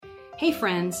Hey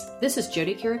friends, this is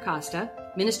Jody Kiracosta,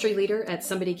 ministry leader at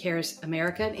Somebody Cares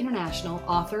America and International,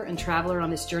 author and traveler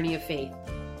on this journey of faith.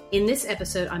 In this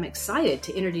episode, I'm excited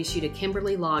to introduce you to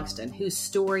Kimberly Logsdon, whose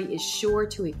story is sure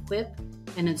to equip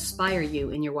and inspire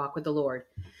you in your walk with the Lord.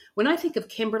 When I think of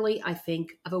Kimberly, I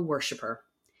think of a worshiper,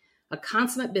 a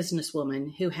consummate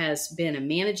businesswoman who has been a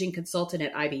managing consultant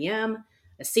at IBM,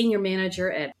 a senior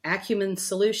manager at Acumen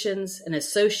Solutions, an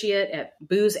associate at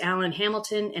Booz Allen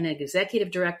Hamilton, and an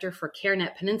executive director for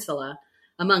CareNet Peninsula,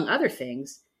 among other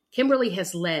things. Kimberly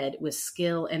has led with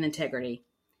skill and integrity.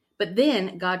 But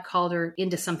then God called her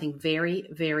into something very,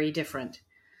 very different,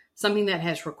 something that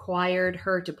has required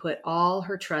her to put all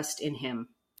her trust in Him.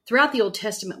 Throughout the Old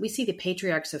Testament, we see the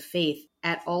patriarchs of faith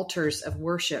at altars of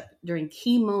worship during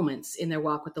key moments in their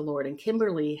walk with the Lord, and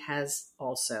Kimberly has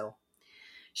also.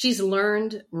 She's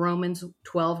learned Romans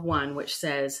 12:1, which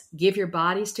says, "Give your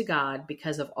bodies to God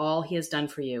because of all He has done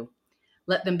for you.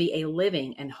 Let them be a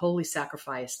living and holy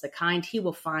sacrifice, the kind He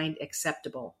will find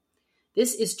acceptable."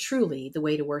 This is truly the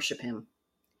way to worship Him.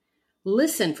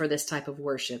 Listen for this type of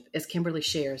worship as Kimberly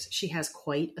shares. She has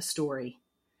quite a story.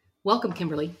 Welcome,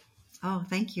 Kimberly. Oh,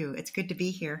 thank you. It's good to be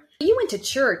here. You went to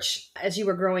church as you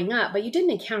were growing up, but you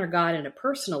didn't encounter God in a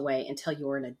personal way until you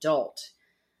were an adult.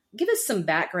 Give us some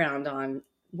background on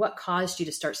what caused you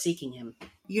to start seeking Him.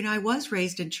 I was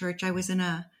raised in church. I was in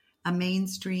a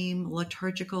mainstream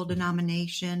liturgical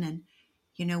denomination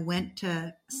and, went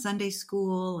to Sunday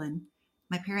school, and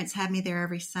my parents had me there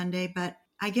every Sunday. But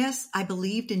I guess I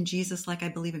believed in Jesus like I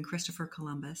believe in Christopher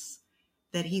Columbus,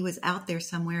 that He was out there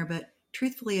somewhere. But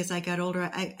truthfully, as I got older,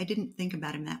 I didn't think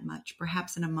about Him that much.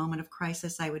 Perhaps in a moment of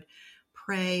crisis, I would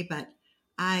pray, but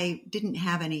I didn't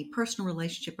have any personal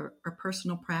relationship or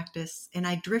personal practice. And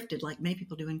I drifted like many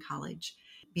people do in college,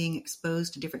 being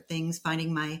exposed to different things,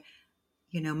 finding my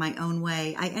own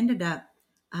way. I ended up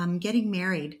getting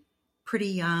married pretty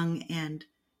young, and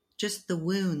just the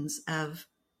wounds of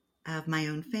my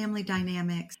own family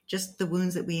dynamics, just the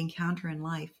wounds that we encounter in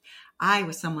life. I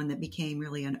was someone that became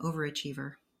really an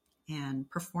overachiever, and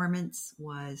performance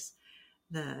was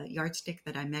the yardstick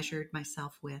that I measured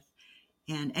myself with.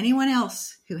 And anyone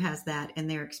else who has that in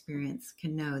their experience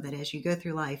can know that as you go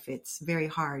through life, it's very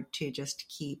hard to just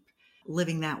keep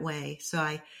living that way. So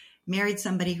I married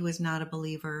somebody who was not a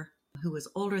believer, who was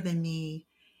older than me.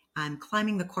 I'm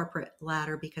climbing the corporate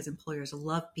ladder because employers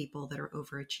love people that are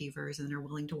overachievers and are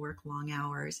willing to work long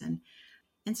hours.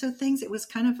 And so things, it was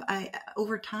kind of,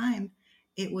 over time,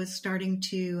 it was starting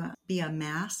to be a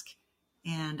mask,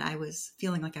 and I was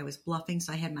feeling like I was bluffing.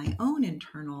 So I had my own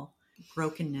internal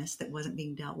brokenness that wasn't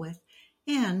being dealt with.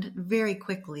 And very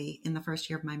quickly in the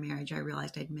first year of my marriage, I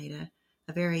realized I'd made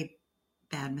a very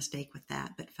bad mistake with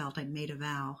that, but felt I'd made a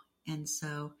vow. And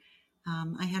so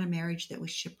I had a marriage that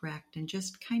was shipwrecked, and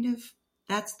just kind of,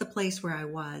 that's the place where I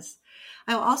was.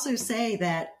 I'll also say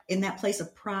that in that place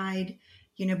of pride,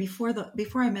 before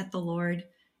I met the Lord,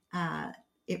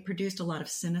 it produced a lot of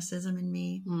cynicism in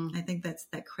me. I think that's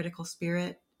that critical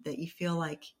spirit that you feel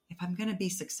like, if I'm going to be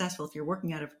successful, if you're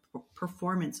working out of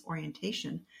performance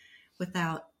orientation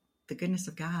without the goodness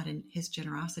of God and His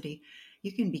generosity,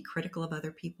 you can be critical of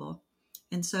other people.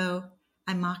 And so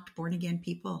I mocked born again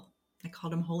people. I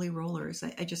called them holy rollers.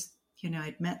 I just,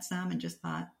 I'd met some and just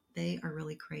thought they are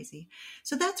really crazy.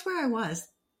 So that's where I was,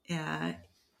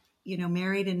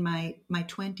 married in my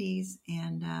 20s,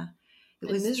 and it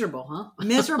was miserable, huh?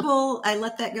 Miserable. I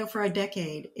let that go for a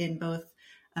decade in both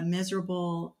a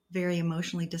miserable, very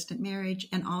emotionally distant marriage,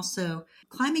 and also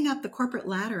climbing up the corporate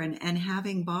ladder and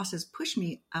having bosses push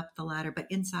me up the ladder, but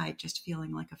inside just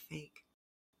feeling like a fake.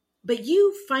 But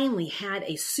you finally had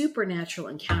a supernatural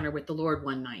encounter with the Lord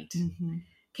one night. Mm-hmm.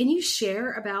 Can you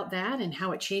share about that and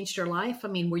how it changed your life? I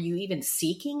mean, were you even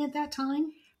seeking at that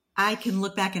time? I can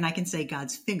look back and I can say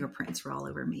God's fingerprints were all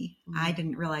over me. Mm-hmm. I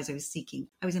didn't realize I was seeking.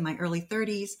 I was in my early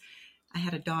 30s. I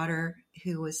had a daughter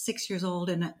who was 6 years old,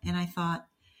 and I thought,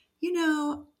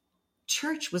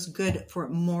 church was good for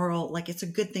moral, like it's a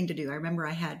good thing to do. I remember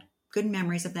I had good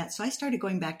memories of that. So I started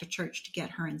going back to church to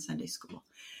get her in Sunday school.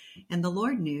 And the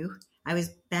Lord knew I was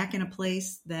back in a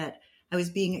place that I was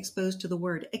being exposed to the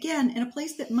Word. Again, in a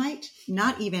place that might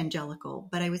not evangelical,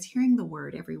 but I was hearing the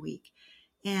Word every week.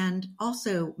 And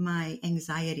also my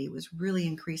anxiety was really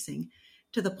increasing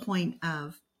to the point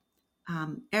of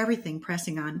everything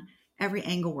pressing on every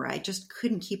angle, where I just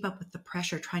couldn't keep up with the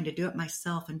pressure, trying to do it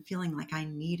myself and feeling like I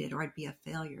needed, or I'd be a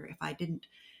failure if I didn't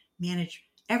manage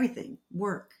everything,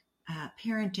 work,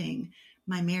 parenting,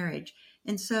 my marriage.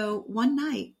 And so one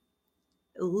night,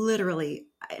 literally,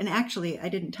 and actually, I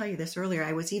didn't tell you this earlier,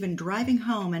 I was even driving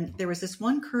home, and there was this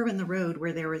one curve in the road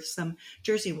where there was some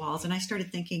Jersey walls. And I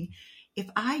started thinking, if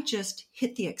I just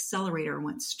hit the accelerator and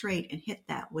went straight and hit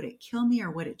that, would it kill me or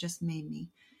would it just maim me?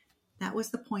 That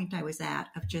was the point I was at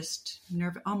of just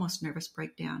almost nervous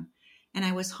breakdown. And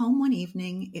I was home one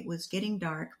evening. It was getting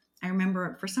dark. I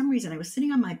remember for some reason I was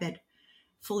sitting on my bed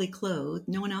fully clothed.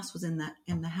 No one else was in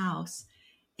the house.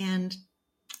 And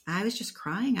I was just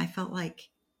crying. I felt like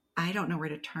I don't know where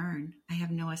to turn. I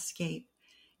have no escape.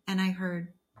 And I heard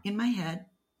in my head,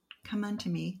 come unto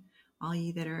me, all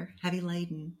ye that are heavy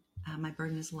laden. My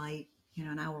burden is light,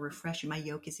 and I will refresh you. My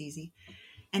yoke is easy.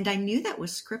 And I knew that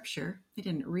was scripture. I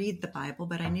didn't read the Bible,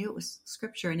 but I knew it was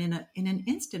scripture. And in an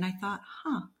instant, I thought,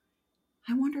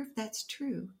 I wonder if that's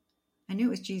true. I knew it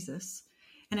was Jesus.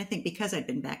 And I think because I'd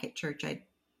been back at church,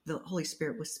 the Holy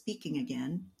Spirit was speaking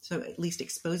again. So at least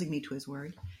exposing me to his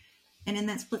word. And in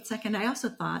that split second, I also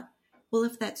thought, well,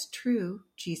 if that's true,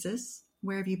 Jesus,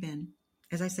 where have you been?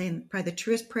 As I say, probably the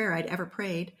truest prayer I'd ever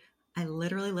prayed, I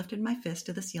literally lifted my fist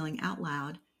to the ceiling out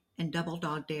loud and double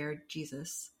dog dared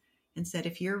Jesus and said,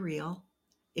 if you're real,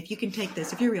 if you can take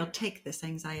this, if you're real, take this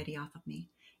anxiety off of me.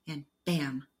 And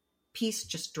bam, peace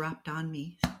just dropped on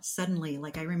me suddenly.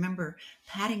 Like I remember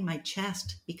patting my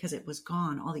chest because it was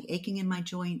gone. All the aching in my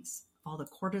joints, all the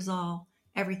cortisol,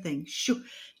 everything, shoo,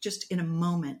 just in a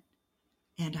moment.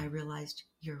 And I realized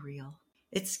you're real.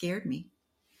 It scared me.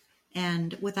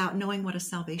 And without knowing what a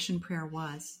salvation prayer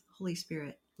was, Holy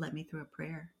Spirit led me through a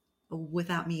prayer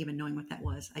without me even knowing what that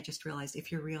was. I just realized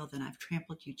if you're real, then I've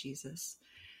trampled you, Jesus.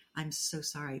 I'm so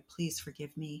sorry. Please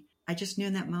forgive me. I just knew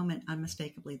in that moment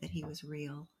unmistakably that he was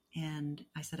real. And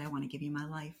I said, I want to give you my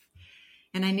life.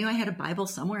 And I knew I had a Bible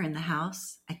somewhere in the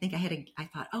house. I think I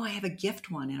thought, I have a gift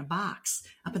one in a box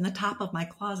up in the top of my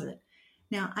closet.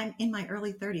 Now I'm in my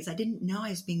early 30s. I didn't know I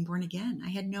was being born again. I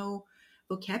had no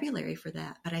vocabulary for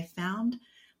that, but I found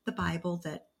the Bible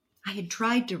that I had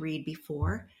tried to read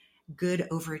before, good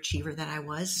overachiever that I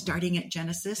was, starting at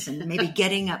Genesis and maybe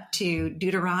getting up to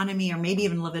Deuteronomy or maybe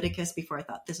even Leviticus before I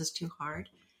thought this is too hard.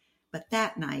 But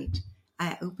that night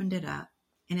I opened it up,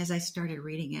 and as I started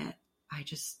reading it, I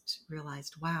just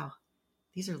realized, wow,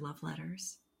 these are love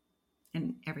letters.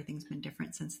 And everything's been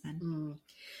different since then.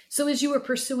 So as you were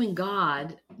pursuing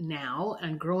God now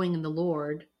and growing in the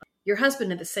Lord, your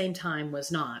husband at the same time was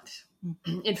not.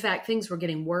 In fact, things were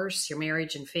getting worse. Your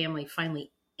marriage and family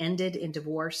finally ended in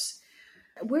divorce.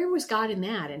 Where was God in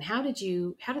that? And how did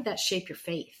that shape your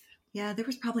faith? Yeah, there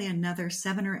was probably another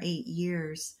 7 or 8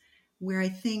 years where I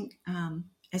think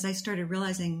as I started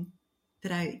realizing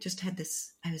that I just had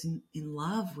I was in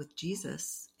love with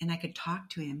Jesus and I could talk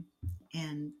to him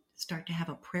and start to have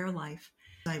a prayer life.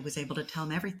 I was able to tell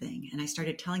him everything. And I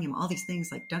started telling him all these things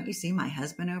like, don't you see my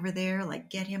husband over there? Like,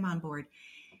 get him on board.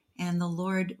 And the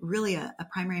Lord, really a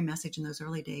primary message in those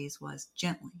early days was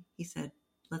gently. He said,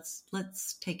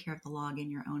 let's take care of the log in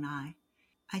your own eye.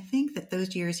 I think that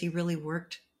those years he really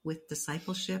worked with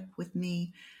discipleship with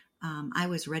me. I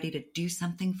was ready to do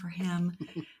something for him.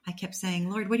 I kept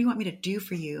saying, Lord, what do you want me to do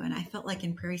for you? And I felt like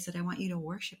in prayer, he said, I want you to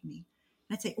worship me.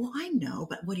 And I'd say, well, I know,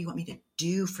 but what do you want me to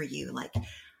do for you? Like,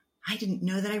 I didn't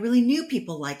know that I really knew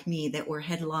people like me that were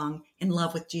headlong in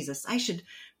love with Jesus. I should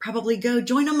probably go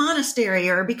join a monastery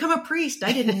or become a priest.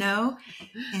 I didn't know.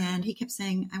 And he kept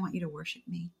saying, I want you to worship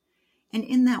me. And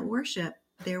in that worship,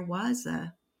 there was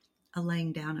a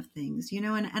laying down of things,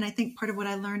 and I think part of what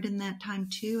I learned in that time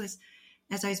too is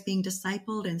as I was being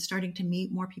discipled and starting to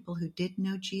meet more people who did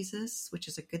know Jesus, which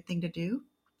is a good thing to do.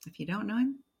 If you don't know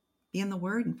him, be in the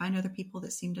Word and find other people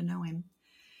that seem to know him.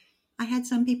 I had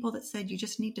some people that said, you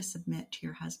just need to submit to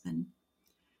your husband.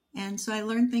 And so I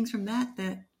learned things from that,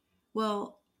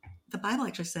 well, the Bible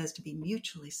actually says to be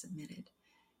mutually submitted.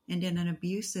 And in an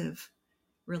abusive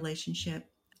relationship,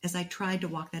 as I tried to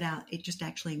walk that out, it just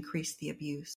actually increased the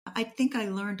abuse. I think I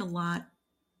learned a lot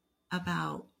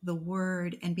about the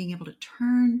Word and being able to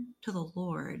turn to the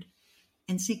Lord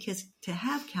and to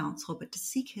have counsel, but to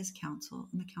seek his counsel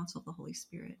and the counsel of the Holy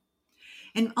Spirit.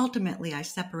 And ultimately, I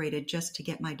separated just to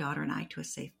get my daughter and I to a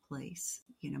safe place.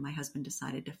 My husband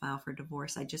decided to file for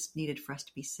divorce. I just needed for us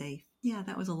to be safe. Yeah,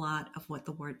 that was a lot of what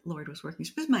the Lord was working.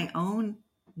 It was my own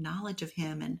knowledge of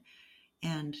him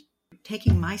and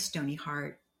taking my stony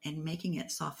heart and making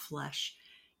it soft flesh,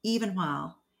 even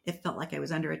while it felt like I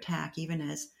was under attack, even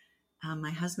as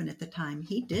my husband at the time,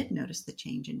 he did notice the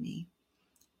change in me.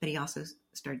 But he also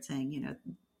started saying,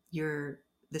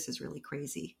 this is really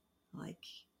crazy. Like,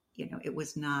 it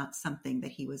was not something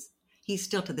that he's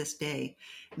still to this day,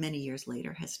 many years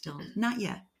later, has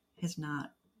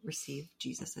not received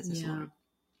Jesus as his Lord.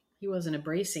 He wasn't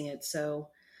embracing it. So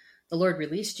the Lord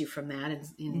released you from that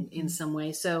in some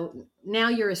way. So now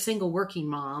you're a single working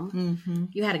mom. Mm-hmm.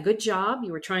 You had a good job.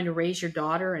 You were trying to raise your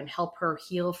daughter and help her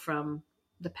heal from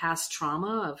the past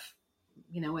trauma of,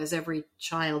 as every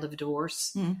child of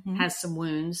divorce has some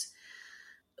wounds.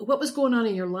 What was going on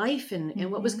in your life, and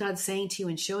what was God saying to you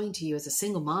and showing to you as a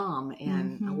single mom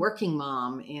and a working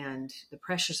mom and the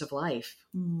pressures of life?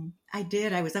 I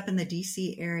did. I was up in the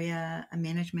DC area, a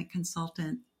management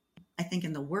consultant. I think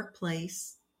in the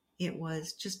workplace, it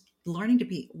was just learning to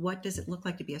be, what does it look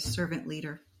like to be a servant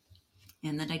leader?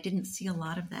 And that I didn't see a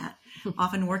lot of that.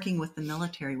 Often working with the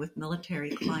military, with military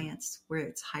clients where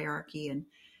it's hierarchy and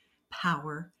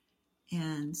power.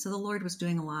 And so the Lord was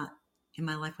doing a lot in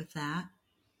my life with that.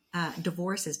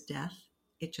 Divorce is death.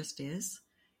 It just is.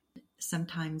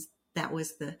 Sometimes that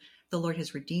was the Lord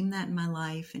has redeemed that in my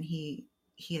life, and he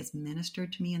has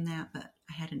ministered to me in that. But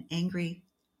I had an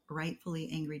rightfully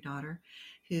angry daughter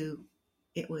who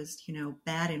it was,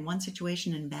 bad in one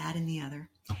situation and bad in the other.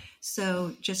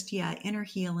 So just, inner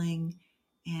healing.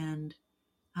 And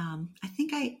I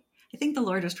think the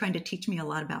Lord was trying to teach me a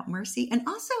lot about mercy. And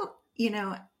also,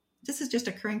 this is just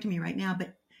occurring to me right now,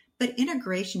 but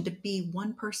integration, to be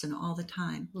one person all the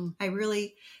time. I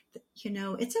really,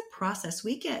 it's a process.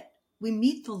 We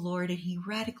meet the Lord and he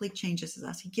radically changes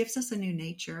us. He gives us a new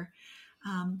nature.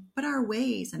 But our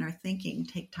ways and our thinking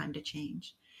take time to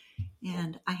change.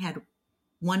 And I had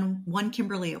one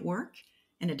Kimberly at work,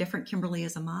 and a different Kimberly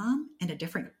as a mom, and a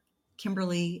different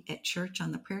Kimberly at church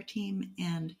on the prayer team.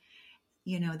 And,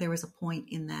 there was a point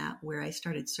in that where I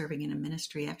started serving in a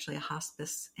ministry, actually a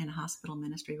hospice and a hospital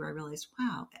ministry, where I realized,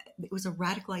 wow, it was a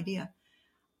radical idea.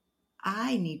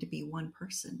 I need to be one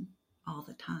person all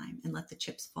the time and let the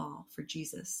chips fall for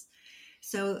Jesus.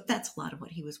 So that's a lot of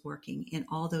what he was working in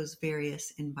all those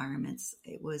various environments.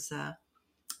 It was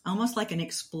almost like an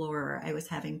explorer. I was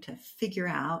having to figure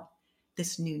out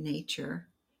this new nature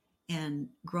and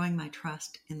growing my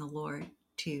trust in the Lord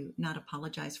to not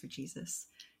apologize for Jesus,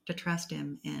 to trust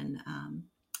him. And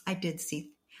I did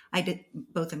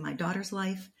both in my daughter's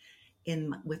life,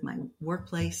 with my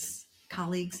workplace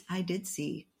colleagues, I did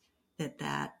see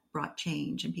that brought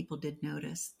change, and people did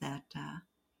notice that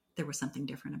there was something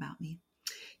different about me.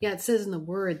 Yeah, it says in the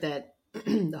Word that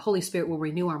the Holy Spirit will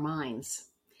renew our minds.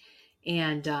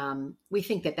 And we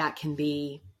think that can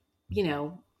be,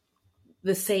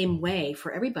 the same way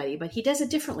for everybody, but he does it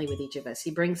differently with each of us.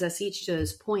 He brings us each to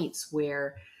those points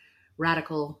where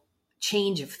radical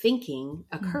change of thinking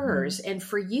occurs. And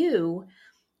for you,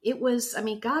 it was,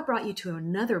 God brought you to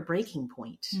another breaking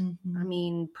point.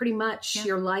 Pretty much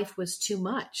your life was too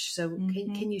much. So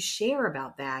can you share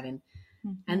about that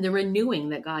and the renewing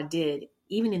that God did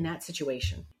even in that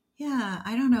situation? Yeah,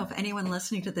 I don't know if anyone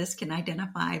listening to this can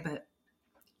identify, but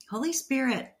Holy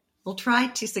Spirit will try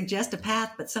to suggest a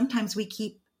path, but sometimes we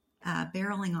keep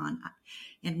barreling on.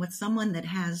 And with someone that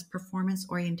has performance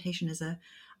orientation is a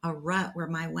rut where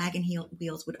my wagon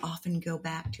wheels would often go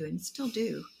back to, and still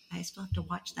do. I still have to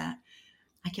watch that.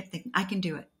 I kept thinking, I can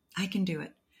do it. I can do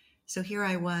it. So here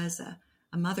I was,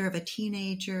 a mother of a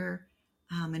teenager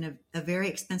in a very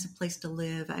expensive place to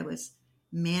live. I was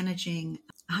managing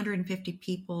 150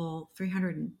 people,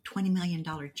 $320 million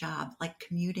job, like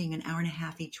commuting an hour and a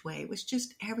half each way. It was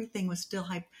just, everything was still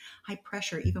high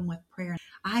pressure, even with prayer.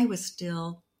 I was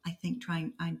still, I think,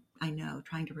 trying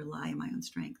to rely on my own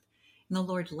strength. And the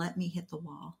Lord let me hit the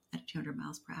wall at 200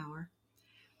 miles per hour.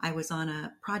 I was on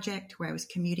a project where I was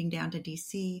commuting down to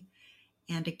DC.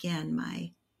 And again,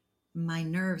 my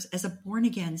nerves as a born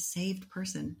again saved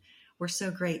person were so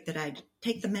great that I'd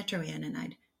take the metro in and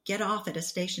I'd get off at a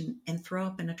station and throw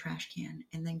up in a trash can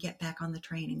and then get back on the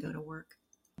train and go to work.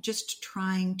 Just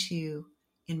trying to,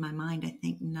 in my mind, I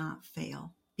think, not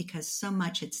fail, because so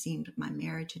much had seemed my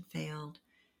marriage had failed.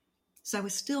 So I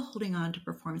was still holding on to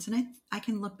performance. And I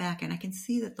can look back and I can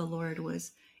see that the Lord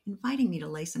was inviting me to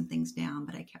lay some things down,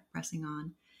 but I kept pressing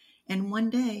on. And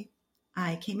one day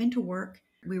I came into work.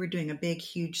 We were doing a big,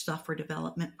 huge software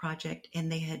development project,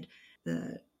 and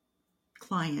the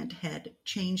client had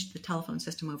changed the telephone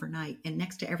system overnight. And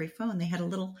next to every phone, they had a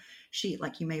little sheet,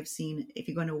 like you may have seen if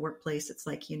you go into a workplace. It's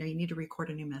like, you need to record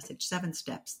a new message, 7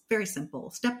 steps, very simple.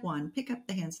 Step 1, pick up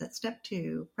the handset. Step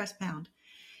 2, press pound.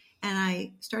 And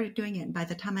I started doing it. And by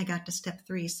the time I got to step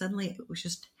 3, suddenly it was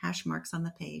just hash marks on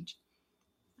the page.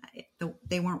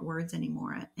 They weren't words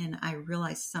anymore. And I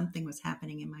realized something was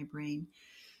happening in my brain.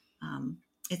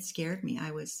 It scared me. I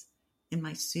was in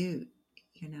my suit,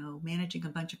 managing a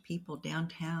bunch of people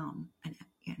downtown, an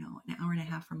hour and a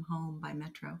half from home by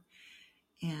metro.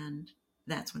 And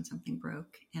that's when something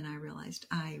broke. And I realized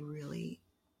I really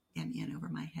am in over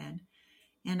my head.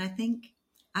 And I think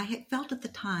I had felt at the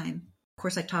time, of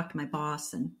course, I talked to my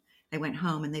boss and I went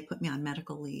home and they put me on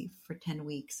medical leave for 10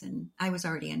 weeks. And I was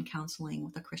already in counseling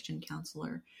with a Christian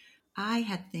counselor. I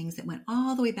had things that went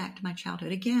all the way back to my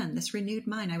childhood. Again, this renewed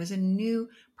mind. I was a new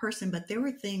person, but there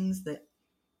were things that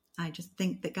I just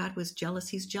think that God was jealous.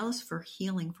 He's jealous for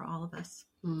healing for all of us.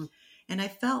 Mm. And I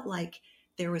felt like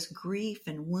there was grief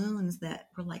and wounds that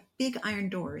were like big iron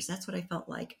doors. That's what I felt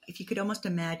like. If you could almost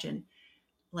imagine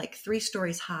like 3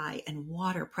 stories high and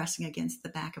water pressing against the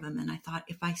back of them. And I thought,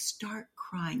 if I start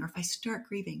crying or if I start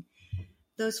grieving,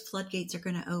 those floodgates are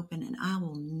going to open and I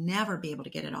will never be able to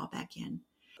get it all back in.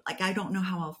 Like, I don't know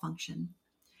how I'll function.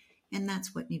 And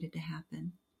that's what needed to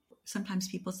happen. Sometimes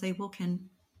people say, well,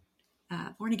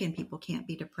 born again people can't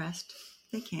be depressed.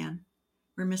 They can.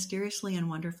 We're mysteriously and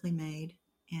wonderfully made.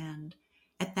 And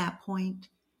at that point,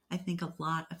 I think a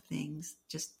lot of things,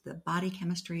 just the body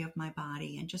chemistry of my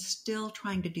body and just still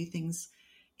trying to do things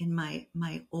in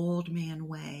my old man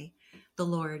way, the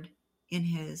Lord, in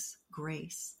his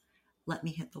grace, let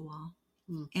me hit the wall.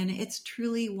 Mm. And it's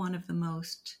truly one of the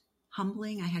most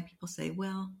humbling. I had people say,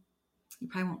 well, you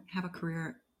probably won't have a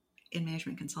career in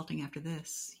management consulting after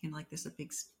this. Like this is a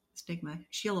big stigma.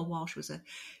 Sheila Walsh was a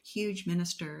huge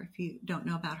minister. If you don't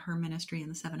know about her ministry in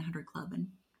the 700 Club and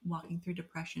walking through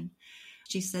depression,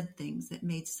 she said things that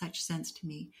made such sense to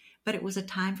me. But it was a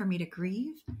time for me to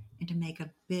grieve and to make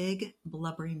a big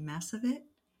blubbery mess of it.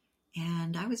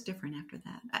 And I was different after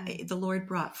that. The Lord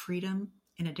brought freedom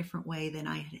in a different way than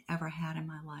I had ever had in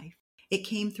my life. It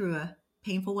came through a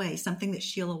painful way. Something that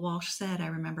Sheila Walsh said, I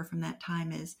remember from that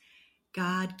time, is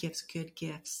God gives good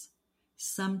gifts.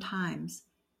 Sometimes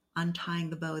untying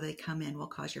the bow they come in will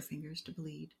cause your fingers to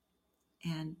bleed.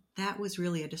 And that was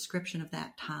really a description of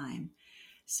that time.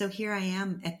 So here I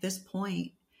am at this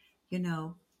point,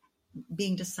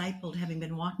 being discipled, having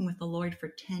been walking with the Lord for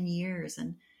 10 years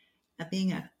and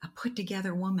being a put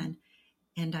together woman.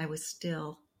 And I was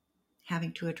still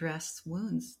having to address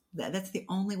wounds. That's the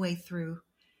only way through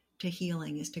to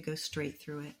healing, is to go straight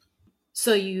through it.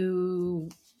 So you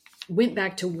went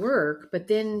back to work, but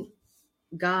then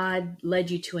God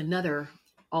led you to another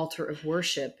altar of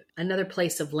worship, another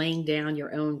place of laying down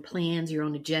your own plans, your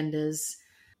own agendas.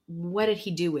 What did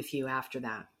he do with you after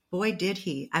that? Boy, did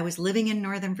he. I was living in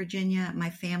Northern Virginia. My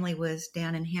family was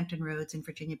down in Hampton Roads in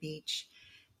Virginia Beach.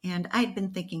 And I'd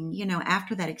been thinking,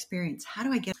 after that experience, how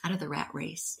do I get out of the rat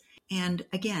race? And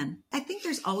again, I think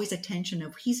there's always a tension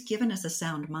of he's given us a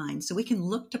sound mind, so we can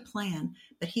look to plan,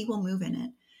 but he will move in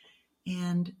it.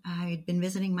 And I'd been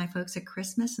visiting my folks at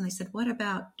Christmas, and they said, what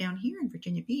about down here in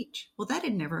Virginia Beach? Well, that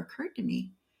had never occurred to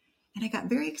me. And I got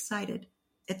very excited.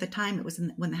 At the time, it was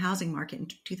when the housing market in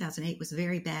 2008 was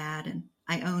very bad, and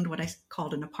I owned what I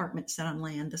called an apartment set on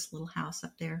land, this little house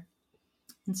up there.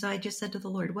 And so I just said to the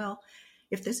Lord, well,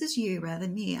 if this is you rather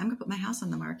than me, I'm going to put my house on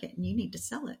the market, and you need to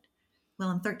sell it.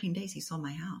 Well, in 13 days, he sold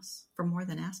my house for more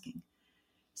than asking.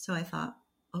 So I thought,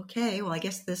 okay, well, I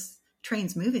guess this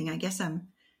train's moving. I guess I'm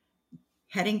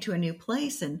heading to a new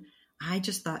place. And I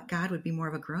just thought God would be more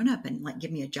of a grown-up and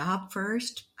give me a job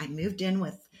first. I moved in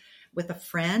with a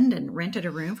friend and rented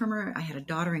a room from her. I had a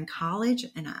daughter in college,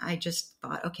 and I just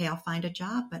thought, okay, I'll find a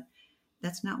job. But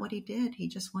that's not what he did. He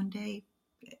just one day,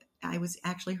 I was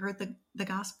actually heard the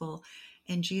gospel,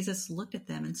 and Jesus looked at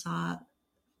them and saw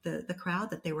the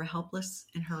crowd, that they were helpless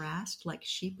and harassed like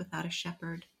sheep without a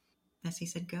shepherd, as he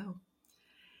said, go.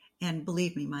 And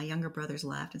believe me, my younger brothers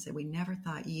laughed and said, we never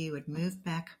thought you would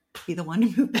be the one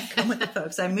to move back home with the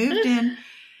folks. I moved in.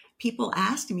 People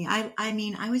asked me,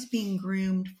 I was being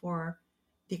groomed for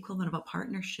the equivalent of a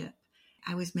partnership.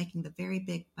 I was making the very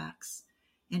big bucks.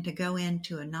 And to go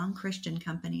into a non-Christian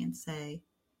company and say,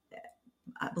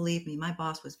 believe me, my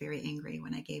boss was very angry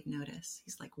when I gave notice.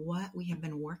 He's like, what? We have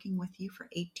been working with you for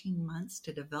 18 months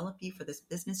to develop you for this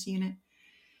business unit.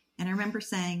 And I remember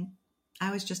saying,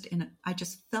 I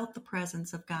just felt the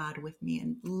presence of God with me,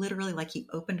 and literally like he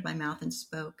opened my mouth and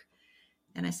spoke.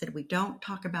 And I said, we don't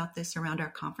talk about this around our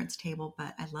conference table,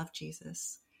 but I love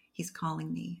Jesus. He's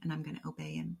calling me, and I'm going to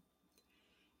obey him.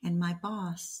 And my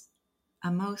boss,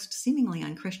 a most seemingly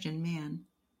unchristian man,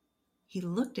 he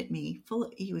looked at me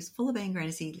he was full of anger. And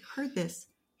as he heard this,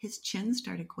 his chin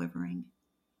started quivering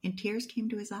and tears came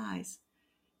to his eyes.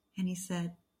 And he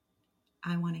said,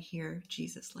 I want to hear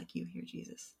Jesus like you hear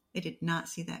Jesus. I did not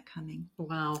see that coming.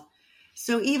 Wow.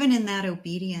 So even in that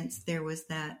obedience, there was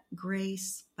that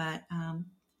grace, but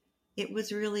it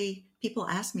was really, people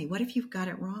asked me, what if you've got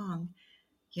it wrong?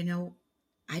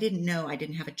 I didn't know. I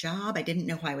didn't have a job. I didn't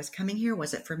know why I was coming here.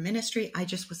 Was it for ministry? I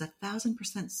just was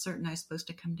 1,000% certain I was supposed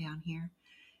to come down here.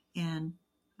 And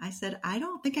I said, I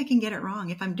don't think I can get it wrong.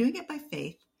 If I'm doing it by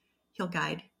faith, he'll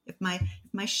guide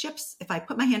If I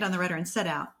put my hand on the rudder and set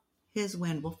out, his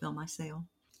wind will fill my sail.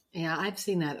 Yeah, I've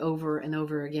seen that over and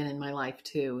over again in my life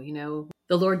too.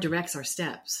 The Lord directs our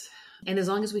steps. And as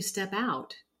long as we step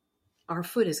out, our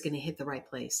foot is going to hit the right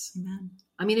place. Amen.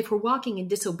 I mean, if we're walking in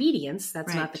disobedience, that's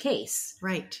Right. not the case.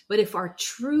 Right. But if our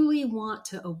truly want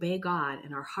to obey God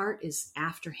and our heart is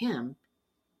after him,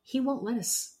 he won't let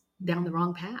us down the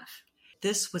wrong path.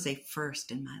 This was a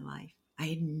first in my life. I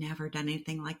had never done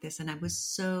anything like this. And I was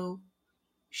so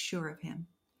sure of him,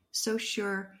 so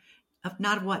sure of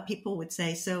not what people would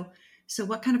say. So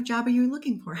what kind of job are you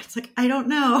looking for? It's like, I don't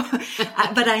know.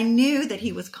 But I knew that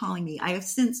he was calling me. I have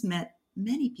since met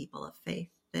many people of faith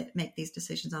that make these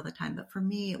decisions all the time. But for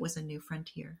me, it was a new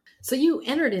frontier. So you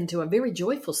entered into a very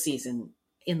joyful season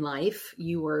in life.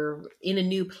 You were in a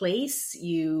new place.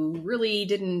 You really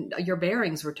your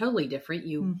bearings were totally different.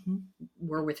 You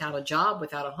were without a job,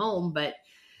 without a home, but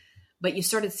you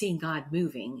started seeing God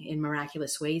moving in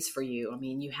miraculous ways for you. I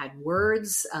mean, you had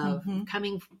words of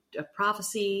coming, a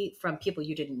prophecy from people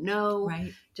you didn't know,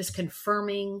 right. Just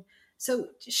confirming. So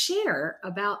share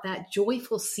about that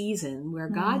joyful season where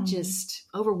God just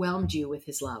overwhelmed you with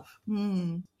his love.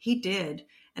 He did.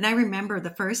 And I remember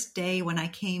the first day when I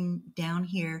came down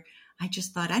here, I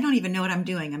just thought, I don't even know what I'm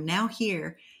doing. I'm now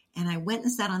here. And I went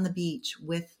and sat on the beach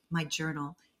with my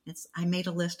journal. I made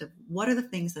a list of what are the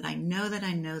things that I know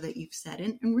that you've said.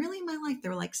 And really in my life,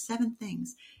 there were like 7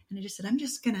 things. And I just said, I'm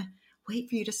just going to wait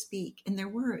for you to speak. And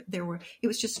it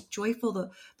was just joyful.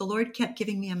 The Lord kept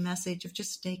giving me a message of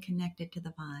just stay connected to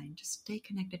the vine. Just stay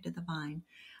connected to the vine.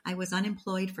 I was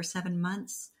unemployed for 7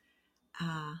 months.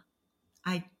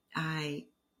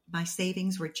 My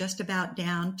savings were just about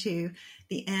down to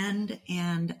the end.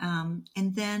 And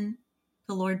then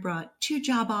the Lord brought 2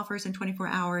 job offers in 24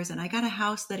 hours, and I got a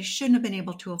house that I shouldn't have been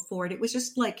able to afford. It was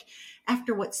just like,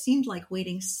 after what seemed like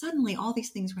waiting, suddenly all these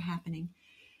things were happening.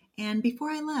 And before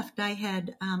I left, I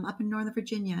had, up in Northern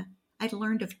Virginia, I'd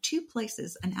learned of 2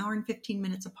 places, an hour and 15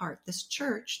 minutes apart. This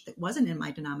church that wasn't in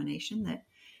my denomination that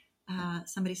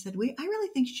somebody said, I really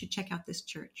think you should check out this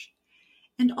church.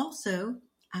 And also,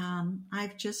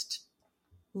 I've just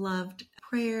loved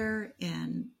prayer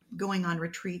and going on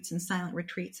retreats and silent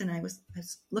retreats. And I was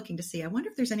looking to see, I wonder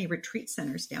if there's any retreat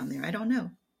centers down there. I don't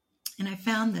know. And I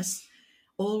found this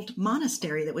old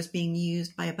monastery that was being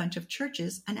used by a bunch of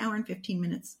churches an hour and 15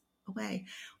 minutes away.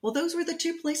 Well, those were the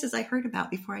 2 places I heard about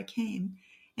before I came,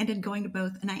 and in going to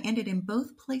both. And I ended in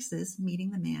both places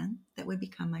meeting the man that would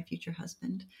become my future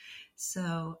husband.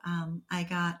 So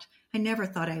I never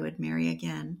thought I would marry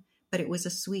again, but it was a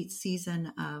sweet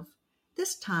season of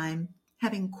this time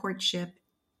having courtship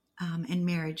and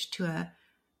marriage to a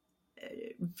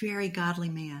very godly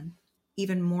man,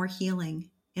 even more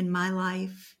healing in my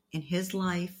life, in his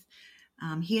life.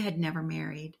 He had never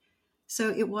married. So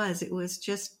it was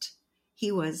just,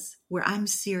 he was where I'm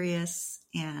serious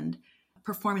and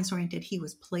performance oriented. He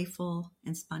was playful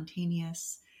and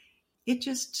spontaneous. It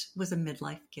just was a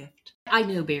midlife gift. I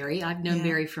know Barry. I've known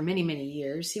Barry for many, many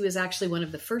years. He was actually one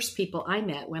of the first people I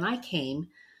met when I came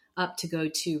up to go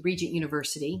to Regent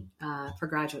University for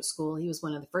graduate school. He was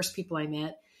one of the first people I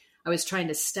met. I was trying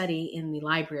to study in the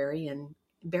library, and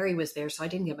Barry was there, so I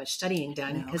didn't get much studying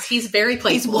done because he's very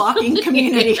playful. He's walking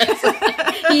community.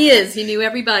 He is. He knew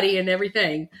everybody and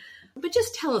everything. But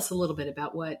just tell us a little bit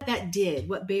about what that did,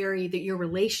 your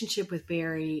relationship with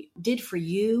Barry did for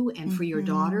you and for your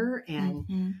daughter.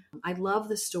 And I love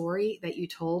the story that you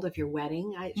told of your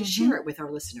wedding. Just share it with our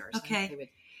listeners. Okay.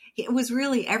 It was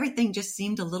really, everything just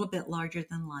seemed a little bit larger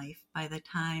than life by the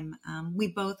time we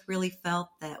both really felt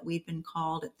that we'd been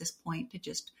called at this point to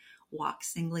just walk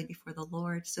singly before the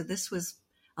Lord. So this was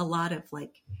a lot of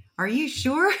like, are you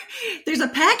sure? There's a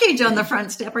package on the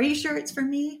front step. Are you sure it's for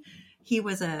me? He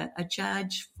was a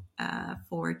judge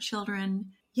for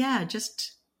children. Yeah,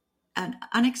 just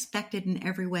unexpected in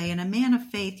every way. And a man of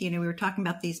faith, we were talking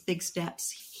about these big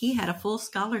steps. He had a full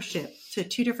scholarship to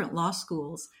 2 different law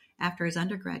schools after his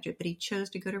undergraduate, but he chose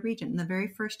to go to Regent in the very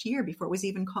first year before it was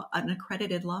even called an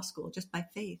accredited law school, just by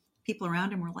faith. People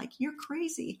around him were like, you're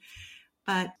crazy.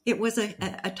 But it was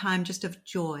a time just of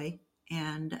joy.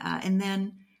 And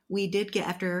then we did get,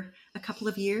 after a couple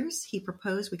of years, he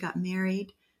proposed, we got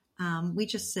married. We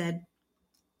just said,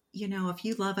 if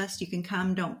you love us, you can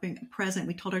come, don't bring a present.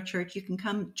 We told our church, you can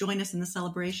come join us in the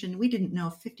celebration. We didn't know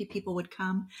if 50 people would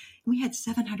come. And we had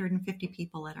 750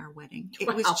 people at our wedding.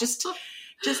 It was just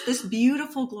this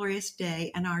beautiful, glorious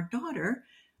day. And our daughter,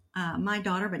 my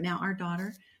daughter, but now our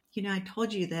daughter, I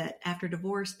told you that after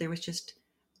divorce, there was just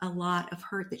a lot of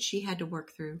hurt that she had to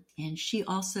work through. And she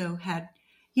also had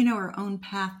her own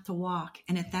path to walk.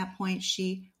 And at that point,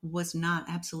 she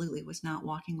absolutely was not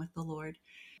walking with the Lord.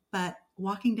 But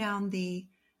walking down the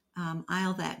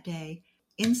aisle that day,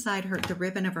 inside the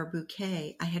ribbon of her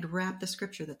bouquet, I had wrapped the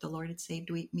scripture that the Lord had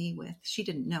saved me with. She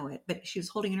didn't know it, but she was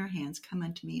holding in her hands, "Come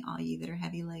unto me, all ye that are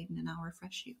heavy laden, and I'll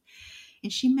refresh you."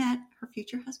 And she met her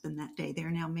future husband that day.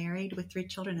 They're now married with 3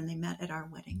 children, and they met at our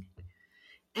wedding.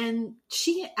 And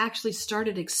she actually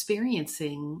started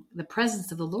experiencing the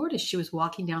presence of the Lord as she was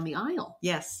walking down the aisle.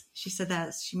 Yes, she said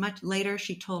that. Much later,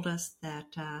 she told us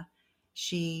that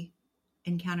she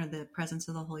encountered the presence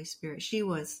of the Holy Spirit. She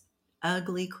was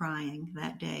ugly crying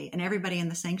that day, and everybody in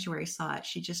the sanctuary saw it.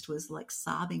 She just was like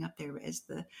sobbing up there as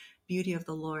the beauty of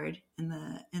the Lord and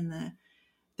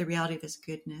the reality of his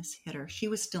goodness hit her. She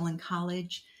was still in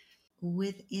college.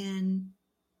 Within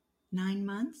 9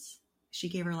 months, she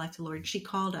gave her life to the Lord. She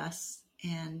called us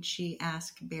and she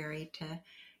asked Barry to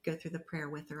go through the prayer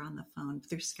with her on the phone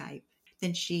through Skype.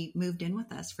 Then she moved in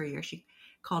with us for a year. She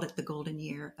called it the golden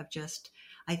year of just,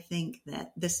 I think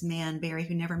that this man, Barry,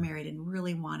 who never married and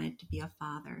really wanted to be a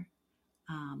father.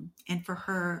 And for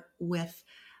her, with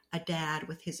a dad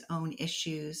with his own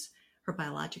issues, her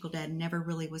biological dad never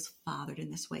really was fathered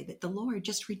in this way, that the Lord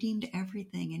just redeemed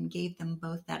everything and gave them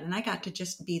both that. And I got to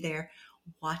just be there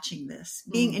watching this,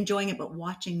 enjoying it, but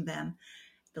watching them,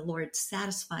 the Lord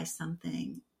satisfy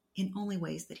something in only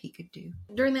ways that he could do.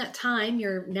 During that time,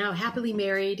 you're now happily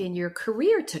married and your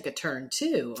career took a turn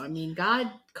too. I mean,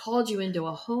 God called you into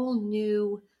a whole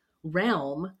new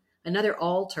realm, another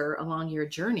altar along your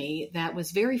journey that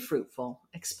was very fruitful.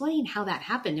 Explain how that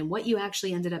happened and what you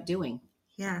actually ended up doing.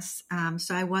 Yes.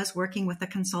 So I was working with a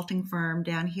consulting firm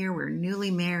down here. We're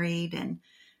newly married, and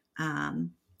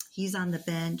he's on the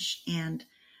bench, and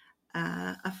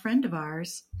a friend of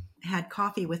ours had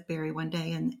coffee with Barry one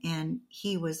day, and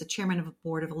he was the chairman of a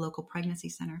board of a local pregnancy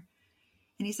center.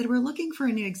 And he said, "We're looking for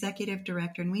a new executive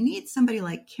director, and we need somebody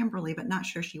like Kimberly, but not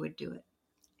sure she would do it."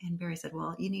 And Barry said,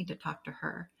 "Well, you need to talk to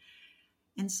her."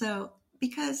 And so,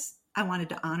 because I wanted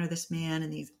to honor this man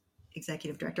and the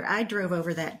executive director, I drove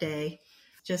over that day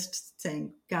just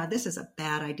saying, "God, this is a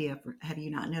bad idea. Have you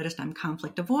not noticed I'm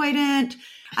conflict avoidant?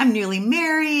 I'm newly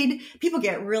married. People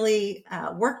get really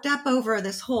worked up over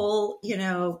this whole,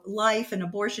 life and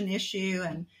abortion issue."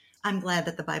 And I'm glad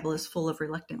that the Bible is full of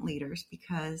reluctant leaders,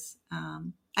 because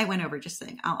I went over just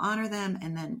saying, "I'll honor them,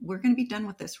 and then we're going to be done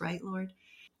with this, right, Lord?"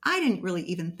 I didn't really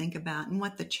even think about, and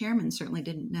what the chairman certainly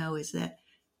didn't know, is that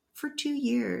for 2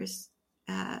 years,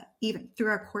 even through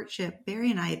our courtship,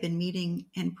 Barry and I had been meeting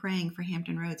and praying for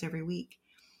Hampton Roads every week.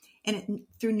 And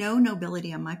through no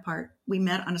nobility on my part, we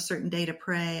met on a certain day to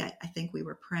pray. I think we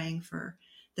were praying for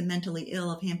the mentally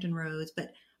ill of Hampton Roads,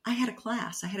 but I had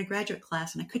a graduate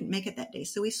class, and I couldn't make it that day.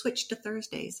 So we switched to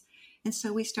Thursdays. And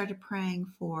so we started praying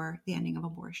for the ending of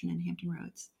abortion in Hampton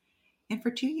Roads. And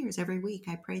for 2 years, every week,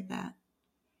 I prayed that.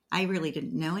 I really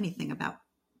didn't know anything about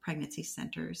pregnancy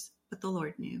centers, but the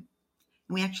Lord knew.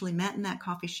 And we actually met in that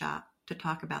coffee shop to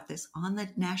talk about this on the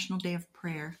National Day of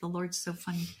Prayer. The Lord's so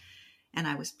funny. And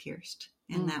I was pierced.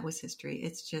 And that was history.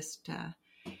 It's just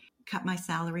cut my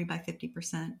salary by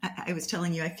 50%. I was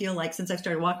telling you, I feel like since I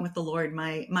started walking with the Lord,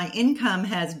 my income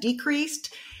has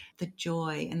decreased. The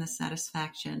joy and the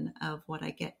satisfaction of what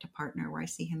I get to partner where I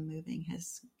see him moving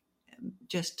has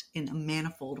just in a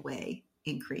manifold way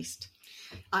increased.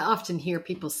 I often hear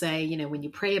people say, when you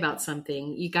pray about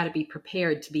something, you got to be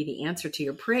prepared to be the answer to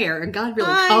your prayer. And God really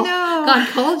God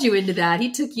called you into that.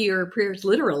 He took your prayers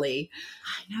literally.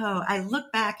 I know. I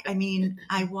look back. I mean,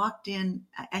 I walked in,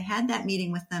 I had that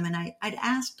meeting with them, and I'd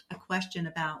asked a question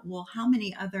about, well, how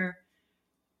many other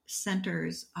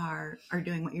centers are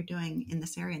doing what you're doing in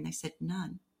this area? And they said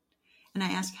none. And I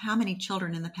asked how many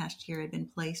children in the past year had been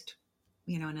placed,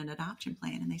 in an adoption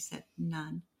plan, and they said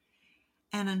none.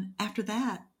 And then after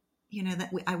that,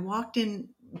 I walked in,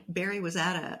 Barry was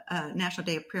at a National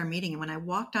Day of Prayer meeting. And when I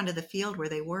walked onto the field where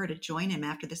they were to join him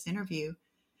after this interview,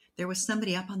 there was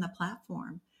somebody up on the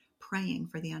platform praying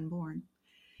for the unborn.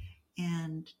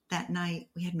 And that night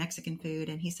we had Mexican food,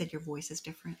 and he said, "Your voice is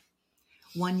different."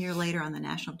 1 year later, on the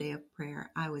National Day of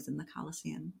Prayer, I was in the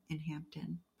Coliseum in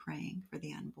Hampton praying for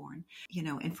the unborn,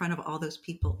 in front of all those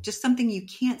people, just something you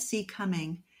can't see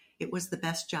coming. It was the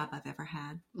best job I've ever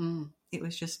had. It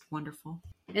was just wonderful.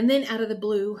 And then out of the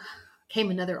blue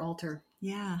came another altar.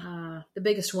 Yeah. The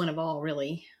biggest one of all,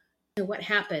 really. What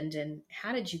happened and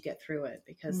how did you get through it?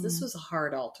 Because this was a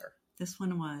hard altar. This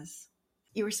one was.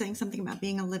 You were saying something about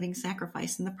being a living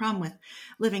sacrifice. And the problem with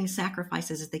living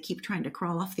sacrifices is they keep trying to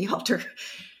crawl off the altar.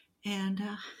 And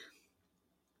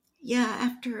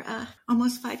after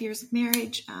almost 5 years of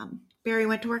marriage, Barry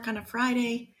went to work on a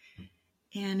Friday.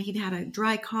 And he'd had a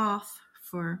dry cough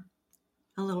for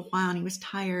a little while, and he was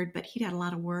tired, but he'd had a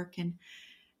lot of work. And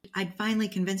I'd finally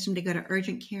convinced him to go to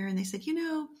urgent care. And they said,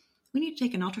 we need to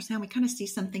take an ultrasound. We kind of see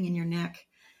something in your neck.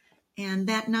 And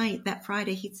that night, that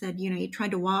Friday, he said, he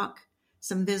tried to walk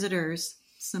some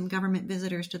government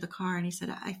visitors to the car. And he said,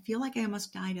 I feel like I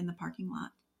almost died in the parking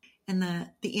lot. And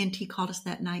the ENT called us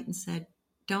that night and said,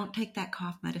 don't take that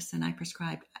cough medicine I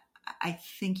prescribed. I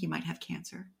think you might have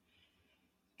cancer.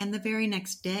 And the very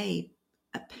next day,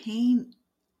 a pain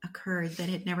occurred that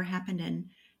had never happened and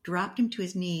dropped him to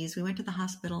his knees. We went to the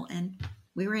hospital and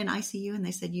we were in ICU, and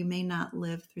they said, you may not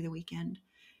live through the weekend.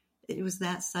 It was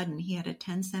that sudden. He had a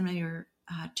 10-centimeter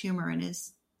tumor and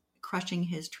is crushing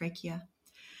his trachea.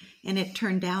 And it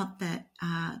turned out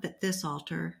that this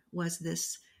altar was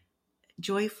this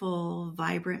joyful,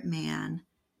 vibrant man,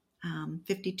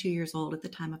 52 years old at the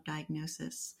time of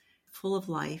diagnosis, full of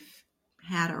life,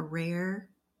 had a rare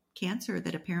cancer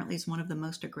that apparently is one of the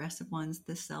most aggressive ones.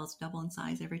 The cells double in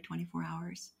size every 24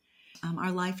 hours.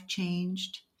 Our life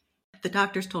changed. The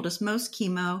doctors told us most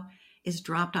chemo is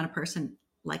dropped on a person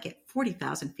like at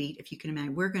 40,000 feet. If you can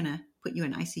imagine, we're going to put you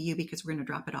in ICU because we're going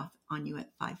to drop it off on you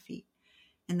at 5 feet.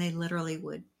 And they literally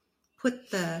would put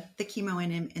the chemo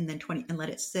in him and then and let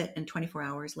it sit, and 24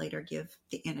 hours later give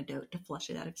the antidote to flush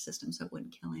it out of his system so it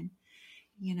wouldn't kill him.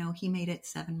 He made it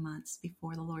 7 months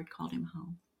before the Lord called him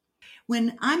home.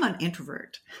 When I'm an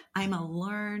introvert, I'm a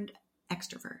learned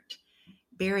extrovert.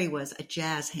 Barry was a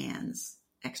jazz hands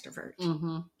extrovert.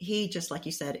 Mm-hmm. He, just like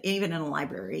you said, even in a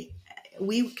library,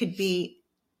 we could be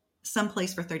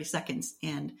someplace for 30 seconds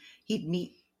and he'd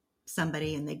meet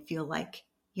somebody and they'd feel like,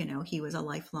 he was a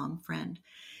lifelong friend.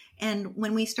 And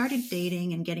when we started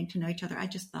dating and getting to know each other, I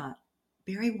just thought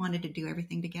Barry wanted to do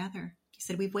everything together. He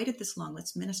said, we've waited this long.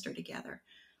 Let's minister together.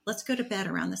 Let's go to bed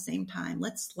around the same time.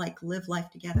 Let's live life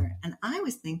together. And I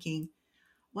was thinking,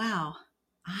 wow,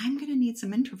 I'm going to need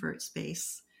some introvert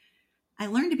space. I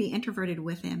learned to be introverted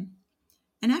with him.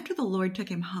 And after the Lord took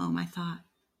him home, I thought,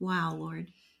 wow, Lord,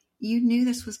 you knew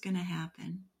this was going to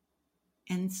happen.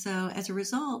 And so as a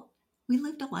result, we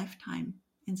lived a lifetime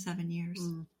in 7 years,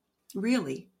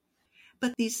 really.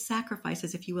 But these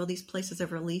sacrifices, if you will, these places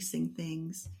of releasing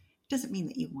things, doesn't mean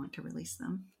that you want to release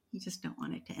them. You just don't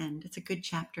want it to end. It's a good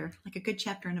chapter, like a good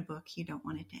chapter in a book. You don't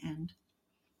want it to end.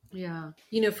 Yeah.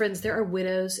 Friends, there are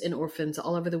widows and orphans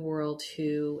all over the world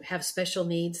who have special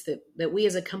needs that we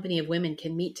as a company of women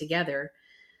can meet together.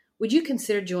 Would you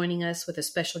consider joining us with a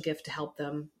special gift to help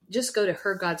them? Just go to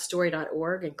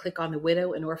hergodstory.org and click on the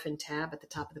Widow and Orphan tab at the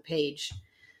top of the page.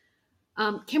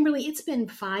 Kimberly, it's been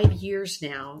 5 years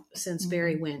now since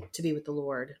Barry went to be with the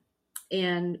Lord,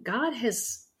 and God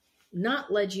has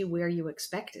not led you where you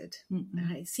expected.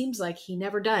 It seems like he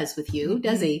never does with you,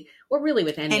 does he? Or really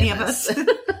with any of us.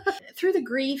 Through the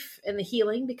grief and the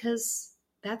healing, because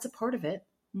that's a part of it.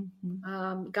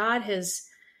 God has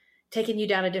taken you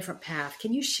down a different path.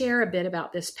 Can you share a bit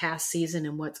about this past season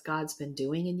and what God's been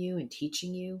doing in you and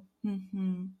teaching you?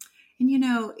 And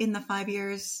in the 5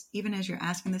 years, even as you're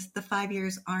asking this, the 5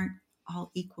 years aren't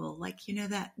all equal. Like,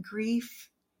 that grief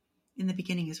in the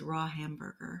beginning is raw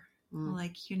hamburger.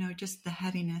 Like, just the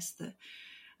heaviness.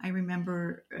 I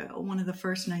remember one of the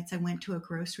first nights I went to a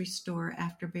grocery store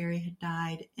after Barry had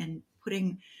died and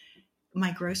putting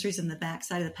my groceries in the back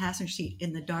side of the passenger seat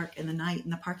in the dark in the night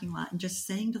in the parking lot and just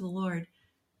saying to the Lord,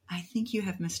 I think you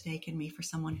have mistaken me for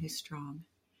someone who's strong.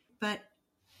 But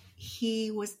he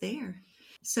was there.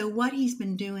 So what he's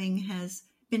been doing has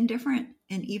been different,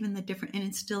 and even and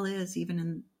it still is,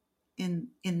 even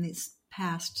in this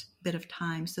past bit of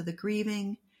time. So the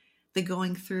grieving, the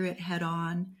going through it head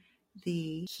on,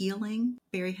 the healing.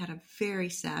 Barry had a very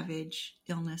savage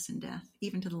illness and death,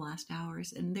 even to the last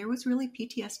hours. And there was really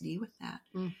PTSD with that.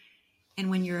 And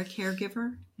when you're a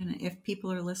caregiver, and if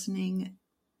people are listening,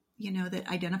 that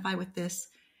identify with this,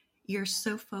 you're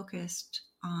so focused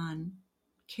on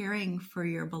caring for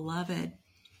your beloved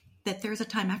that there's a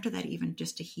time after that even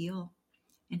just to heal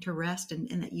and to rest,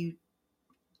 and that you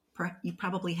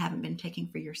probably haven't been taking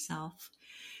for yourself.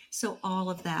 So all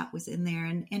of that was in there.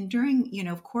 And during,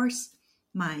 of course,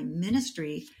 my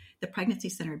ministry, the pregnancy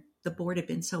center, the board had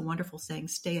been so wonderful saying,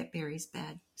 stay at Barry's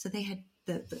bed. So they had,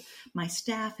 my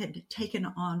staff had taken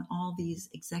on all these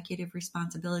executive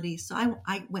responsibilities. So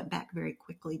I went back very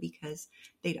quickly because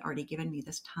they'd already given me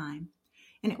this time.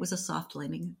 And it was a soft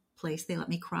landing place. They let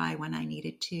me cry when I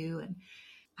needed to. And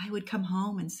I would come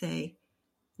home and say,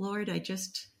 Lord, I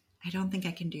don't think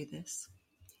I can do this.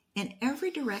 And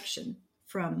every direction,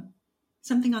 from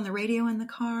something on the radio in the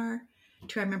car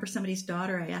to, I remember somebody's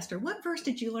daughter, I asked her, what verse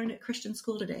did you learn at Christian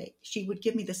school today? She would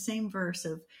give me the same verse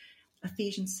of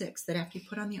Ephesians 6, that after you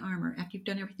put on the armor, after you've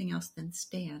done everything else, then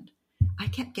stand. I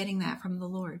kept getting that from the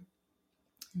Lord.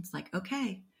 It's like,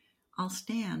 okay, I'll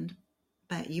stand,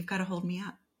 but you've got to hold me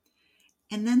up.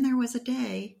 And then there was a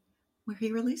day where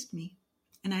he released me,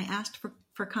 and I asked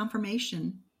for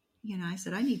confirmation. I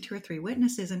said, I need 2 or 3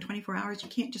 witnesses in 24 hours. You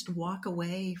can't just walk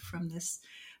away from this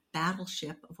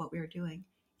battleship of what we were doing.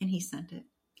 And he sent it.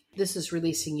 This is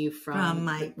releasing you from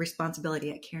my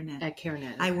responsibility at CareNet. At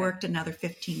CareNet. Okay. I worked another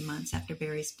 15 months after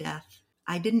Barry's death.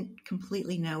 I didn't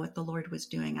completely know what the Lord was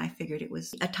doing. I figured it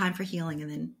was a time for healing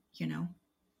and then,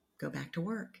 go back to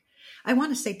work. I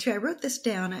want to say too, I wrote this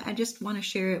down. I just want to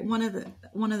share it. One of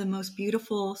the most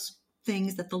beautiful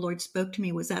things that the Lord spoke to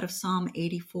me was out of Psalm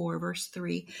 84, verse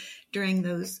 3, during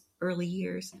those early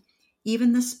years.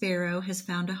 Even the sparrow has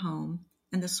found a home,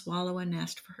 and the swallow a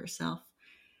nest for herself,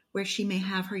 where she may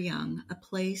have her young, a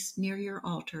place near your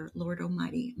altar, Lord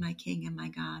Almighty, my King and my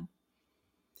God.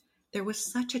 There was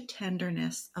such a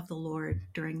tenderness of the Lord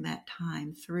during that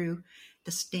time through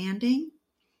the standing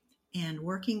and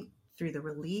working through the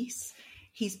release.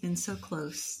 He's been so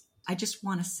close. I just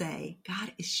want to say,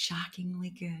 God is shockingly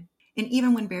good. And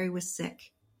even when Barry was sick,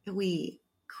 we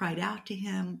cried out to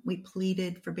him, we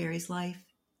pleaded for Barry's life,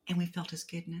 and we felt his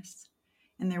goodness.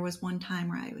 And there was one time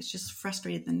where I was just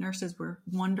frustrated. The nurses were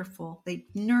wonderful.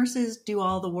 Nurses do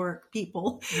all the work,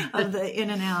 people, of the in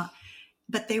and out.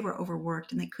 But they were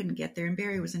overworked and they couldn't get there. And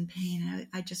Barry was in pain.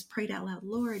 I just prayed out loud,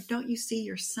 Lord, don't you see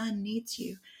your son needs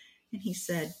you? And he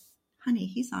said, honey,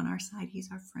 he's on our side.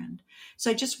 He's our friend.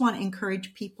 So I just want to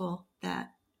encourage people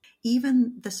that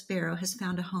even the sparrow has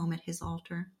found a home at his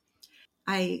altar.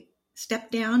 I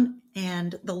stepped down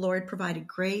and the Lord provided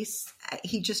grace.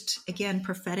 He just, again,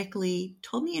 prophetically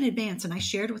told me in advance, and I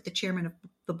shared with the chairman of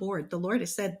the board. The Lord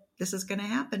has said, this is going to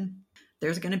happen.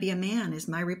 There's going to be a man as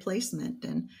my replacement.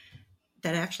 And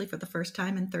that actually for the first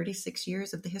time in 36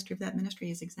 years of the history of that ministry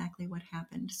is exactly what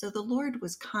happened. So the Lord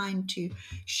was kind to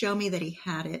show me that he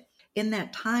had it in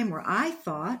that time where I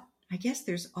thought, I guess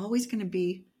there's always going to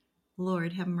be,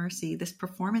 Lord, have mercy, this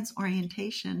performance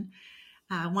orientation.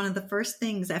 One of the first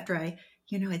things after I,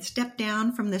 had stepped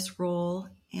down from this role,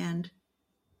 and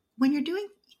when you're doing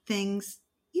things,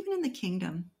 even in the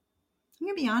kingdom, I'm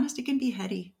going to be honest, it can be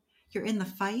heady. You're in the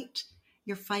fight.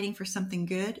 You're fighting for something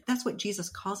good. That's what Jesus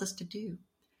calls us to do.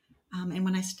 And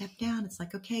when I stepped down, it's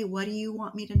like, okay, what do you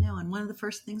want me to know? And one of the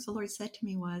first things the Lord said to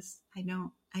me was, I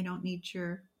don't need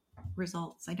your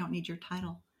results. I don't need your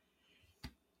title.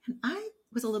 And I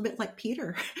was a little bit like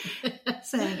Peter,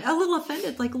 saying, a little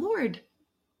offended, like, Lord,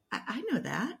 I know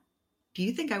that. Do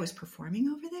you think I was performing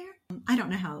over there? I don't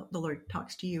know how the Lord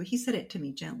talks to you. He said it to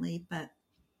me gently, but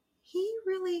he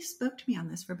really spoke to me on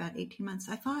this for about 18 months.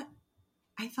 I thought,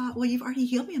 well, you've already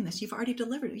healed me in this. You've already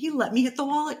delivered it. You let me hit the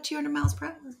wall at 200 miles per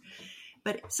hour.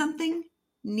 But something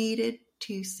needed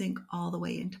to sink all the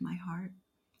way into my heart.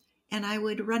 And I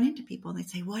would run into people and they'd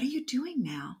say, what are you doing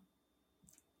now?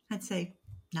 I'd say,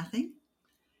 nothing.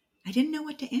 I didn't know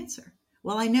what to answer.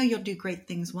 Well, I know you'll do great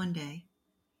things one day.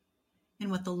 And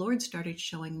what the Lord started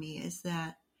showing me is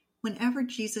that whenever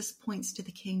Jesus points to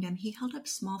the kingdom, he held up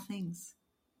small things.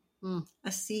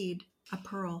 A seed, a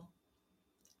pearl,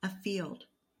 a field,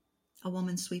 a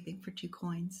woman sweeping for 2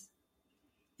 coins.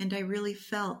 And I really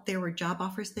felt there were job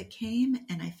offers that came,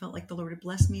 and I felt like the Lord would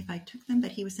bless me if I took them.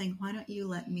 But he was saying, why don't you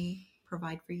let me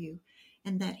provide for you?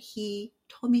 And that he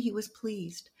told me he was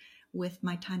pleased with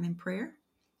my time in prayer,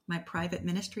 my private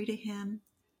ministry to him,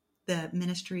 the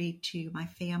ministry to my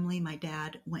family. My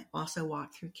dad also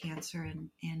walked through cancer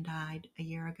and died a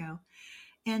year ago.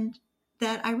 And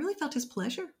that I really felt his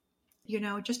pleasure,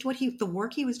 just the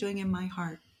work he was doing in my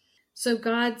heart. So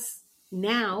God's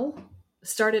now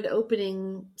started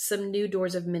opening some new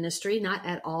doors of ministry, not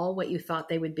at all what you thought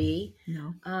they would be.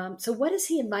 No. So what has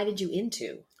he invited you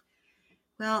into?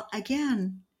 Well,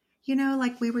 again,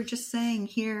 like we were just saying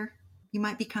here, you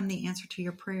might become the answer to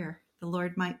your prayer. The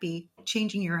Lord might be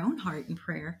changing your own heart in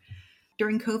prayer.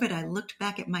 During COVID, I looked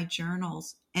back at my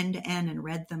journals end to end and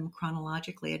read them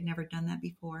chronologically. I'd never done that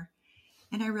before.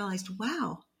 And I realized,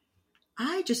 wow,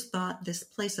 I just thought this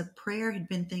place of prayer had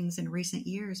been things in recent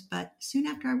years. But soon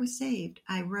after I was saved,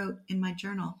 I wrote in my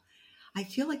journal, I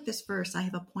feel like this verse, I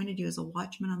have appointed you as a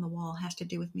watchman on the wall, has to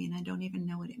do with me, and I don't even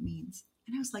know what it means.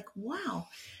 And I was like, wow,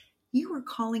 you were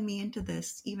calling me into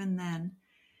this even then.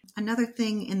 Another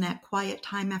thing in that quiet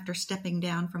time after stepping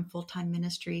down from full-time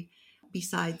ministry,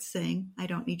 besides saying, I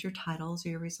don't need your titles or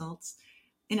your results.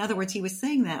 In other words, he was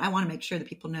saying that. I want to make sure that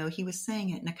people know he was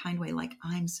saying it in a kind way, like,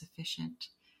 I'm sufficient.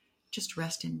 Just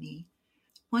rest in me.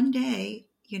 One day,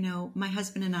 my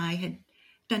husband and I had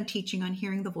done teaching on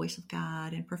hearing the voice of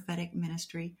God and prophetic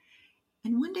ministry.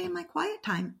 And one day in my quiet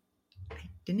time, I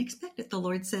didn't expect it. The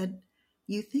Lord said,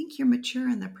 you think you're mature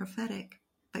in the prophetic,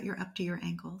 but you're up to your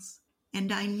ankles.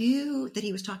 And I knew that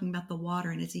he was talking about the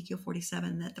water in Ezekiel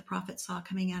 47 that the prophet saw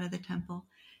coming out of the temple.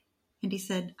 And he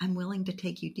said, I'm willing to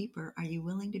take you deeper. Are you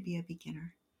willing to be a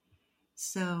beginner?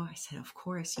 So I said, of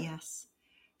course, yes.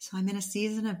 So I'm in a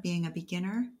season of being a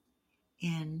beginner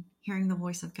and hearing the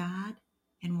voice of God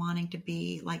and wanting to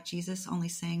be like Jesus, only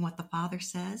saying what the Father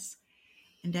says.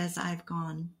 And as I've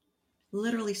gone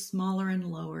literally smaller and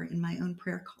lower in my own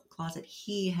prayer closet,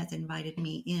 he has invited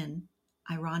me in,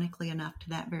 ironically enough, to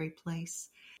that very place.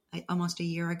 Almost a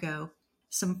year ago,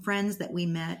 some friends that we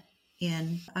met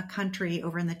in a country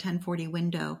over in the 1040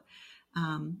 window,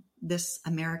 this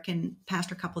American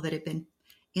pastor couple that had been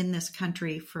in this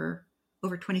country for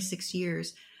over 26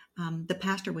 years, the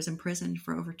pastor was imprisoned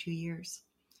for over 2 years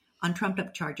on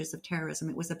trumped-up charges of terrorism.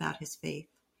 It was about his faith.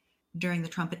 During the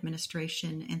Trump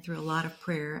administration and through a lot of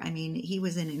prayer, I mean, he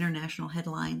was in international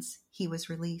headlines. He was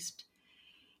released.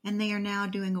 And they are now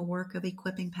doing a work of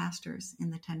equipping pastors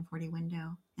in the 1040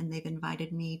 window. And they've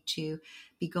invited me to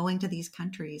be going to these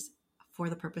countries for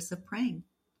the purpose of praying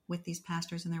with these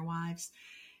pastors and their wives.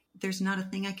 There's not a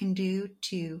thing I can do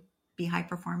to be high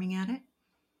performing at it.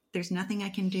 There's nothing I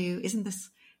can do. Isn't this,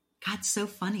 God's so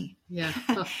funny. Yeah.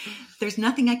 There's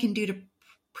nothing I can do to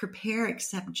prepare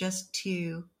except just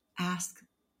to ask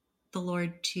the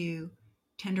Lord to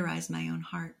tenderize my own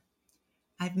heart.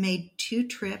 I've made 2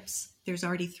 trips. There's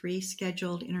already 3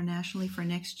 scheduled internationally for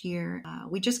next year.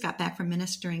 We just got back from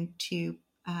ministering to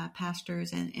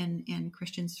pastors and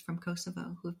Christians from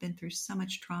Kosovo who have been through so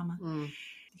much trauma.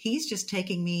 He's just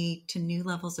taking me to new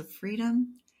levels of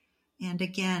freedom. And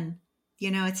again, you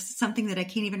know, it's something that I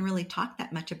can't even really talk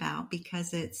that much about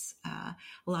because it's a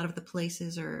lot of the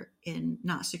places are in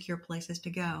not secure places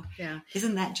to go. Yeah.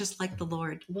 Isn't that just like the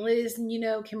Lord? Well, it is. And, you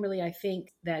know, Kimberly, I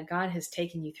think that God has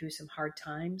taken you through some hard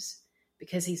times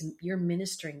because you're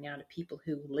ministering now to people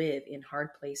who live in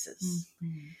hard places.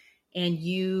 Mm-hmm. And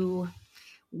you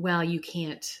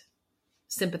can't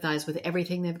sympathize with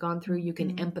everything they've gone through. You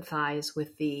can empathize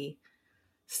with the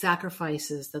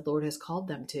sacrifices the Lord has called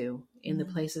them to in the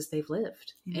places they've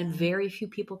lived. And very few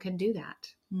people can do that.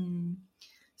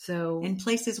 So in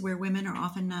places where women are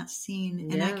often not seen.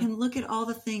 And I can look at all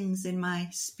the things in my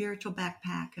spiritual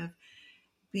backpack of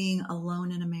being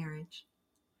alone in a marriage,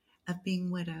 of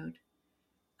being widowed,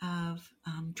 of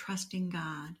trusting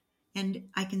God. And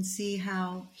I can see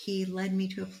how he led me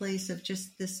to a place of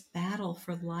just this battle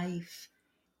for life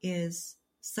is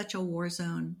such a war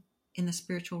zone in the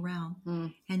spiritual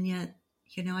realm. And yet,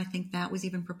 you know, I think that was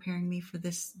even preparing me for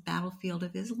this battlefield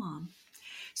of Islam.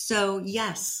 So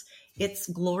yes, it's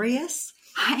glorious.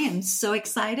 I am so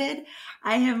excited.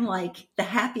 I am like the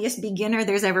happiest beginner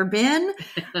there's ever been.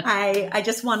 I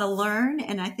just want to learn.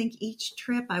 And I think each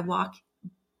trip I walk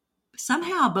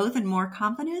somehow both in more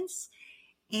confidence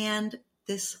and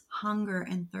this hunger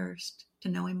and thirst to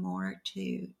know him more,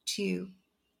 to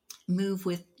move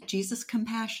with Jesus'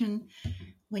 compassion.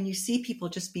 When you see people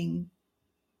just being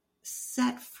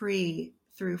set free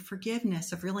through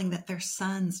forgiveness, of realizing that they're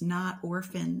sons, not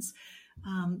orphans.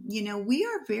 You know, we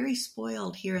are very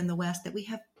spoiled here in the West that we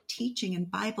have teaching and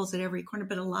Bibles at every corner,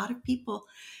 but a lot of people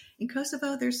in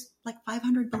Kosovo, there's like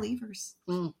 500 believers.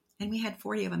 And we had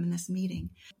 40 of them in this meeting.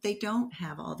 They don't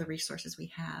have all the resources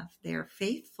we have. They're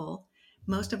faithful.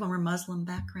 Most of them are Muslim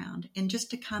background. And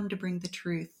just to come to bring the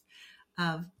truth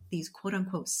of these quote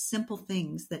unquote simple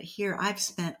things that here I've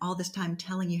spent all this time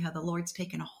telling you how the Lord's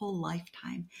taken a whole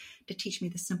lifetime to teach me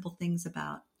the simple things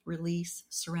about release,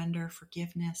 surrender,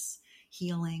 forgiveness,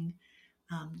 healing.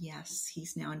 Yes,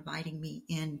 he's now inviting me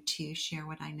in to share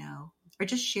what I know or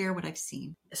just share what I've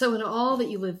seen. So in all that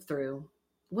you lived through,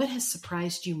 what has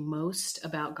surprised you most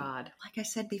about God? Like I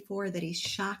said before, that he's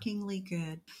shockingly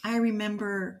good. I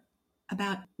remember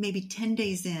about maybe 10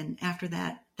 days in after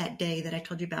that day that I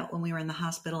told you about when we were in the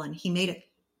hospital and he made it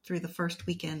through the first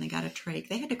weekend. They got a trach.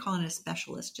 They had to call in a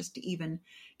specialist just to even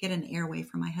get an airway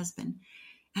for my husband.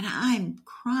 And I'm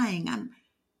crying. I'm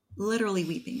literally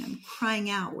weeping. I'm crying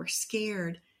out. We're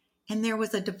scared. And there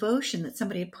was a devotion that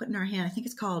somebody had put in our hand. I think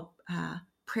it's called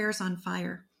Prayers on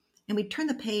Fire. And we turned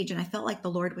the page and I felt like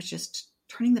the Lord was just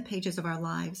turning the pages of our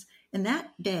lives. And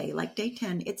that day, like day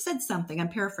 10, it said something. I'm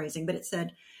paraphrasing, but it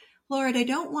said, Lord, I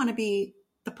don't want to be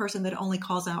the person that only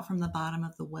calls out from the bottom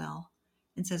of the well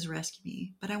and says, rescue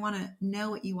me, but I want to know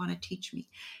what you want to teach me.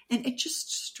 And it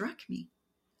just struck me.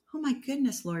 Oh my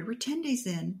goodness, Lord, we're 10 days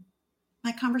in.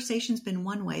 My conversation's been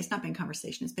one way. It's not been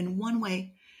conversation. It's been one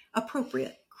way,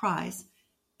 appropriate cries.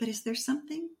 But is there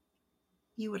something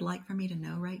you would like for me to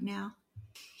know right now?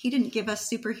 He didn't give us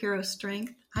superhero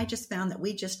strength. I just found that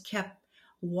we just kept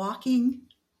walking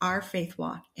our faith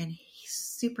walk, and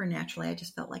supernaturally, I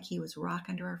just felt like he was rock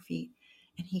under our feet,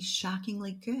 and he's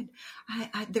shockingly good.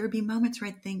 There would be moments where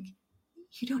I'd think,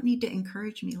 you don't need to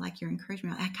encourage me like you're encouraging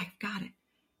me. Like, I've got it.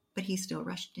 But he still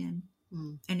rushed in.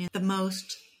 And in the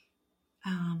most,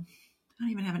 I don't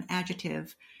even have an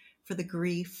adjective for the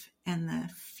grief and the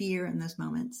fear in those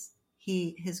moments.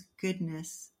 His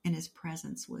goodness and his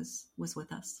presence was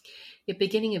with us. At the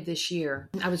beginning of this year,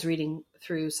 I was reading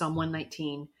through Psalm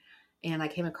 119, and I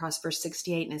came across verse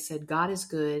 68, and it said, God is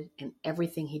good, and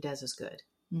everything he does is good.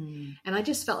 And I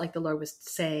just felt like the Lord was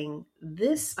saying,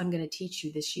 this I'm going to teach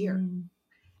you this year.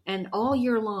 And all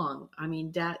year long, I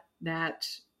mean,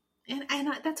 that's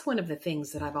one of the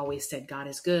things that I've always said, God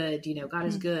is good, God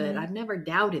is good. I've never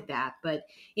doubted that, but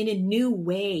in a new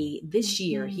way this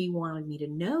year, he wanted me to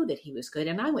know that he was good.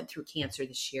 And I went through cancer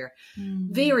this year,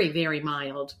 very, very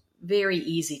mild, very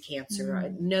easy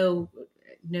cancer.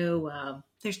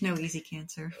 There's no easy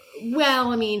cancer.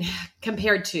 Well, I mean,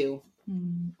 compared to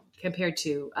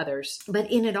others,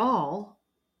 but in it all,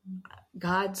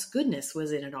 God's goodness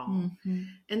was in it all.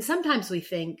 And sometimes we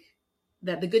think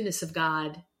that the goodness of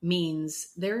God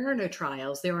means there are no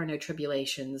trials, there are no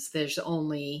tribulations, there's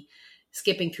only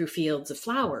skipping through fields of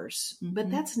flowers.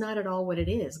 But that's not at all what it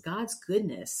is. God's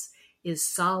goodness is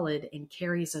solid and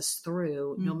carries us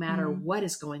through no matter what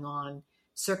is going on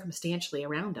circumstantially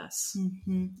around us.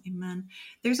 Amen.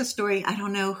 There's a story, I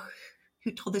don't know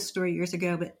who told this story years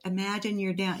ago, but imagine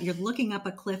you're looking up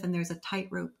a cliff and there's a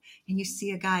tightrope, and you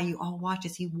see a guy, you all watch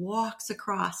as he walks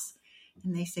across,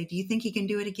 and they say, do you think he can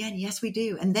do it again? Yes, we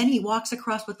do. And then he walks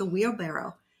across with the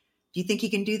wheelbarrow. Do you think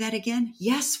he can do that again?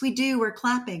 Yes, we do. We're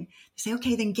clapping. They say,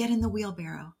 okay, then get in the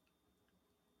wheelbarrow.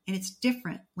 And it's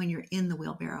different when you're in the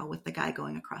wheelbarrow with the guy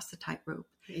going across the tightrope.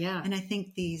 Yeah. And I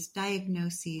think these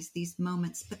diagnoses, these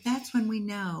moments, but that's when we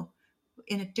know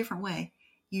in a different way,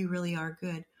 you really are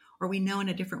good. Or we know in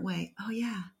a different way, oh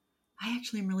yeah, I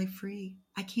actually am really free.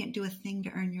 I can't do a thing to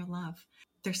earn your love.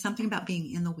 There's something about being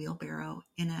in the wheelbarrow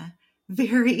in a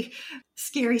very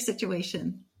scary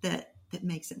situation that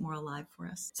makes it more alive for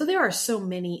us. So there are so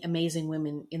many amazing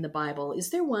women in the Bible.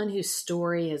 Is there one whose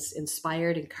story has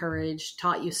inspired, encouraged,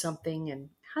 taught you something? And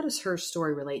how does her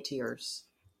story relate to yours?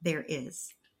 There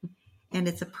is. And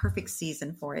it's a perfect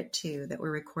season for it too, that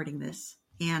we're recording this.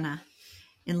 Anna.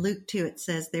 In Luke 2, it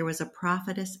says, there was a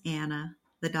prophetess, Anna,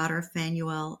 the daughter of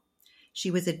Phanuel. She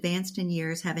was advanced in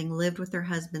years, having lived with her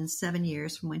husband 7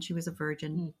 years from when she was a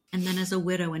virgin, and then as a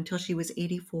widow until she was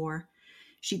 84.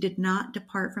 She did not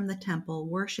depart from the temple,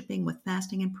 worshiping with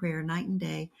fasting and prayer night and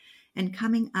day. And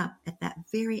coming up at that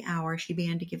very hour, she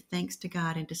began to give thanks to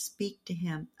God and to speak to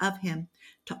him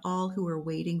to all who were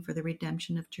waiting for the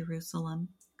redemption of Jerusalem.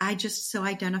 I just so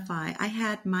identify. I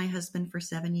had my husband for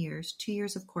 7 years, 2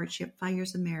 years of courtship, 5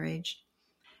 years of marriage.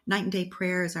 Night and day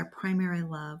prayer is our primary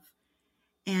love.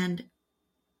 And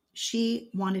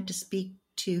she wanted to speak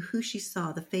to who she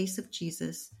saw, the face of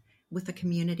Jesus, with a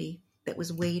community that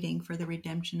was waiting for the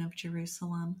redemption of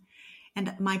Jerusalem.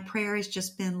 And my prayer has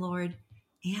just been, Lord,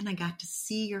 Anna got to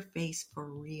see your face for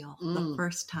real the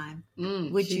first time.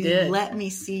 Would you let me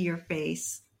see your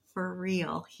face for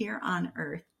real here on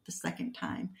earth the second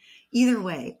time? Either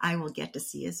way, I will get to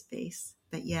see his face.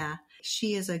 But yeah,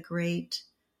 she is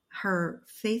her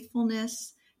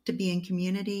faithfulness to be in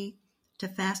community, to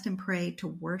fast and pray, to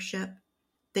worship,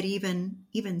 that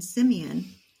even Simeon,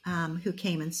 who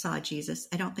came and saw Jesus,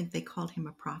 I don't think they called him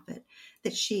a prophet,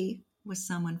 that she was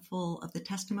someone full of the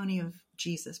testimony of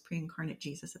Jesus, pre-incarnate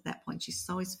Jesus at that point. She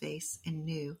saw his face and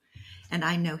knew, and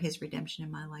I know his redemption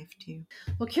in my life too.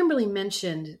 Well, Kimberly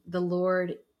mentioned the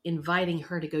Lord inviting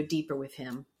her to go deeper with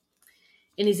him.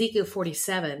 In Ezekiel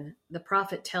 47, the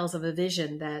prophet tells of a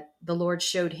vision that the Lord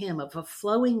showed him of a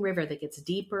flowing river that gets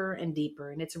deeper and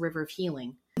deeper, and it's a river of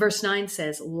healing. Verse 9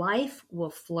 says, life will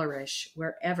flourish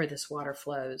wherever this water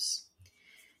flows.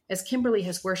 As Kimberly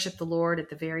has worshiped the Lord at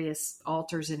the various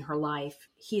altars in her life,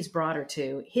 he's brought her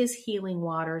to. His healing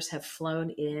waters have flown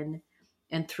in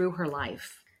and through her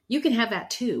life. You can have that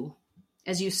too,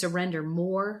 as you surrender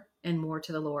more and more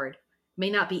to the Lord. It may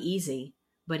not be easy,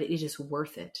 but it is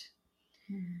worth it.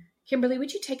 Kimberly,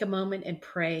 would you take a moment and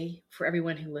pray for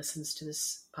everyone who listens to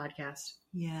this podcast?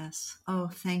 Yes. Oh,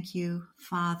 thank you,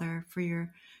 Father, for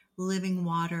your living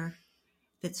water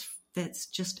that's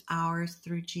just ours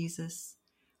through Jesus.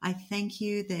 I thank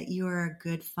you that you are a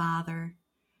good Father.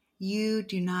 You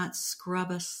do not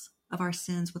scrub us of our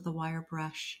sins with a wire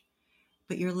brush,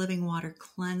 but your living water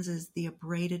cleanses the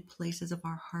abraded places of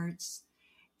our hearts,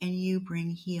 and you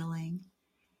bring healing.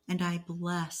 And I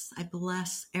bless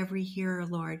every hearer,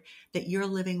 Lord, that your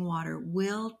living water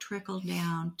will trickle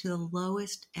down to the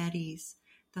lowest eddies,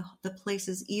 the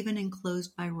places even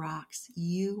enclosed by rocks.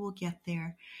 You will get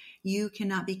there. You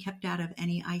cannot be kept out of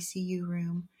any ICU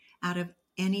room, out of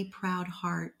any proud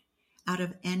heart, out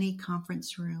of any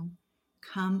conference room.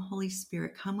 Come, Holy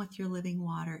Spirit, come with your living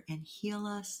water and heal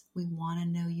us. We want to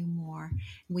know you more.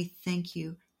 We thank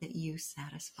you that you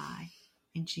satisfy.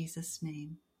 In Jesus'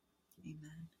 name,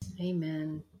 amen.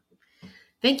 Amen.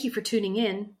 Thank you for tuning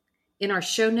in. In our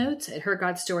show notes at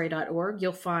hergodstory.org,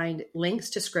 you'll find links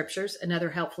to scriptures and other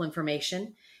helpful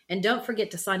information. And don't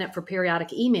forget to sign up for periodic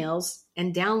emails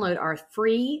and download our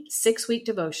free 6-week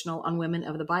devotional on women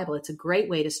of the Bible. It's a great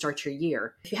way to start your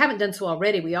year. If you haven't done so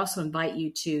already, we also invite you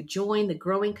to join the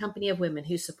growing company of women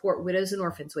who support widows and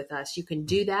orphans with us. You can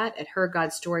do that at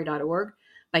hergodstory.org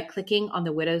by clicking on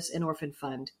the Widows and Orphan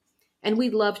Fund. And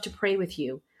we'd love to pray with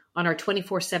you on our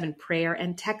 24/7 prayer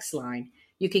and text line.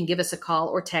 You can give us a call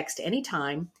or text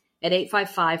anytime at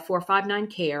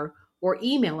 855-459-CARE or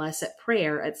email us at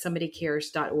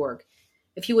prayer@somebodycares.org.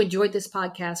 If you enjoyed this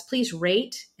podcast, please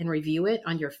rate and review it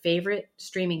on your favorite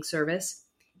streaming service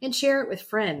and share it with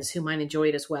friends who might enjoy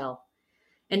it as well.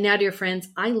 And now, dear friends,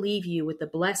 I leave you with the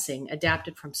blessing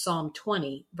adapted from Psalm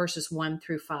 20, verses 1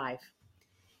 through 5.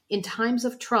 In times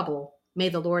of trouble, may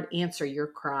the Lord answer your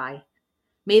cry.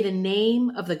 May the name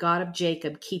of the God of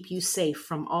Jacob keep you safe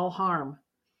from all harm.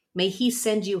 May he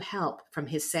send you help from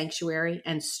his sanctuary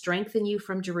and strengthen you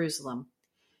from Jerusalem.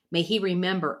 May he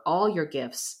remember all your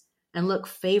gifts and look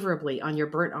favorably on your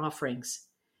burnt offerings.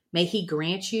 May he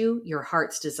grant you your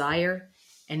heart's desire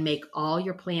and make all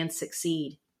your plans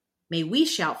succeed. May we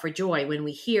shout for joy when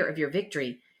we hear of your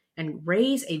victory and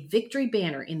raise a victory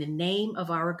banner in the name of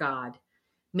our God.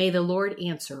 May the Lord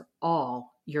answer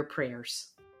all your prayers.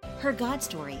 Her God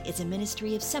Story is a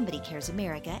ministry of Somebody Cares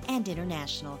America and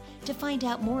International. To find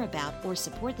out more about or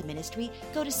support the ministry,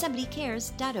 go to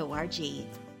somebodycares.org.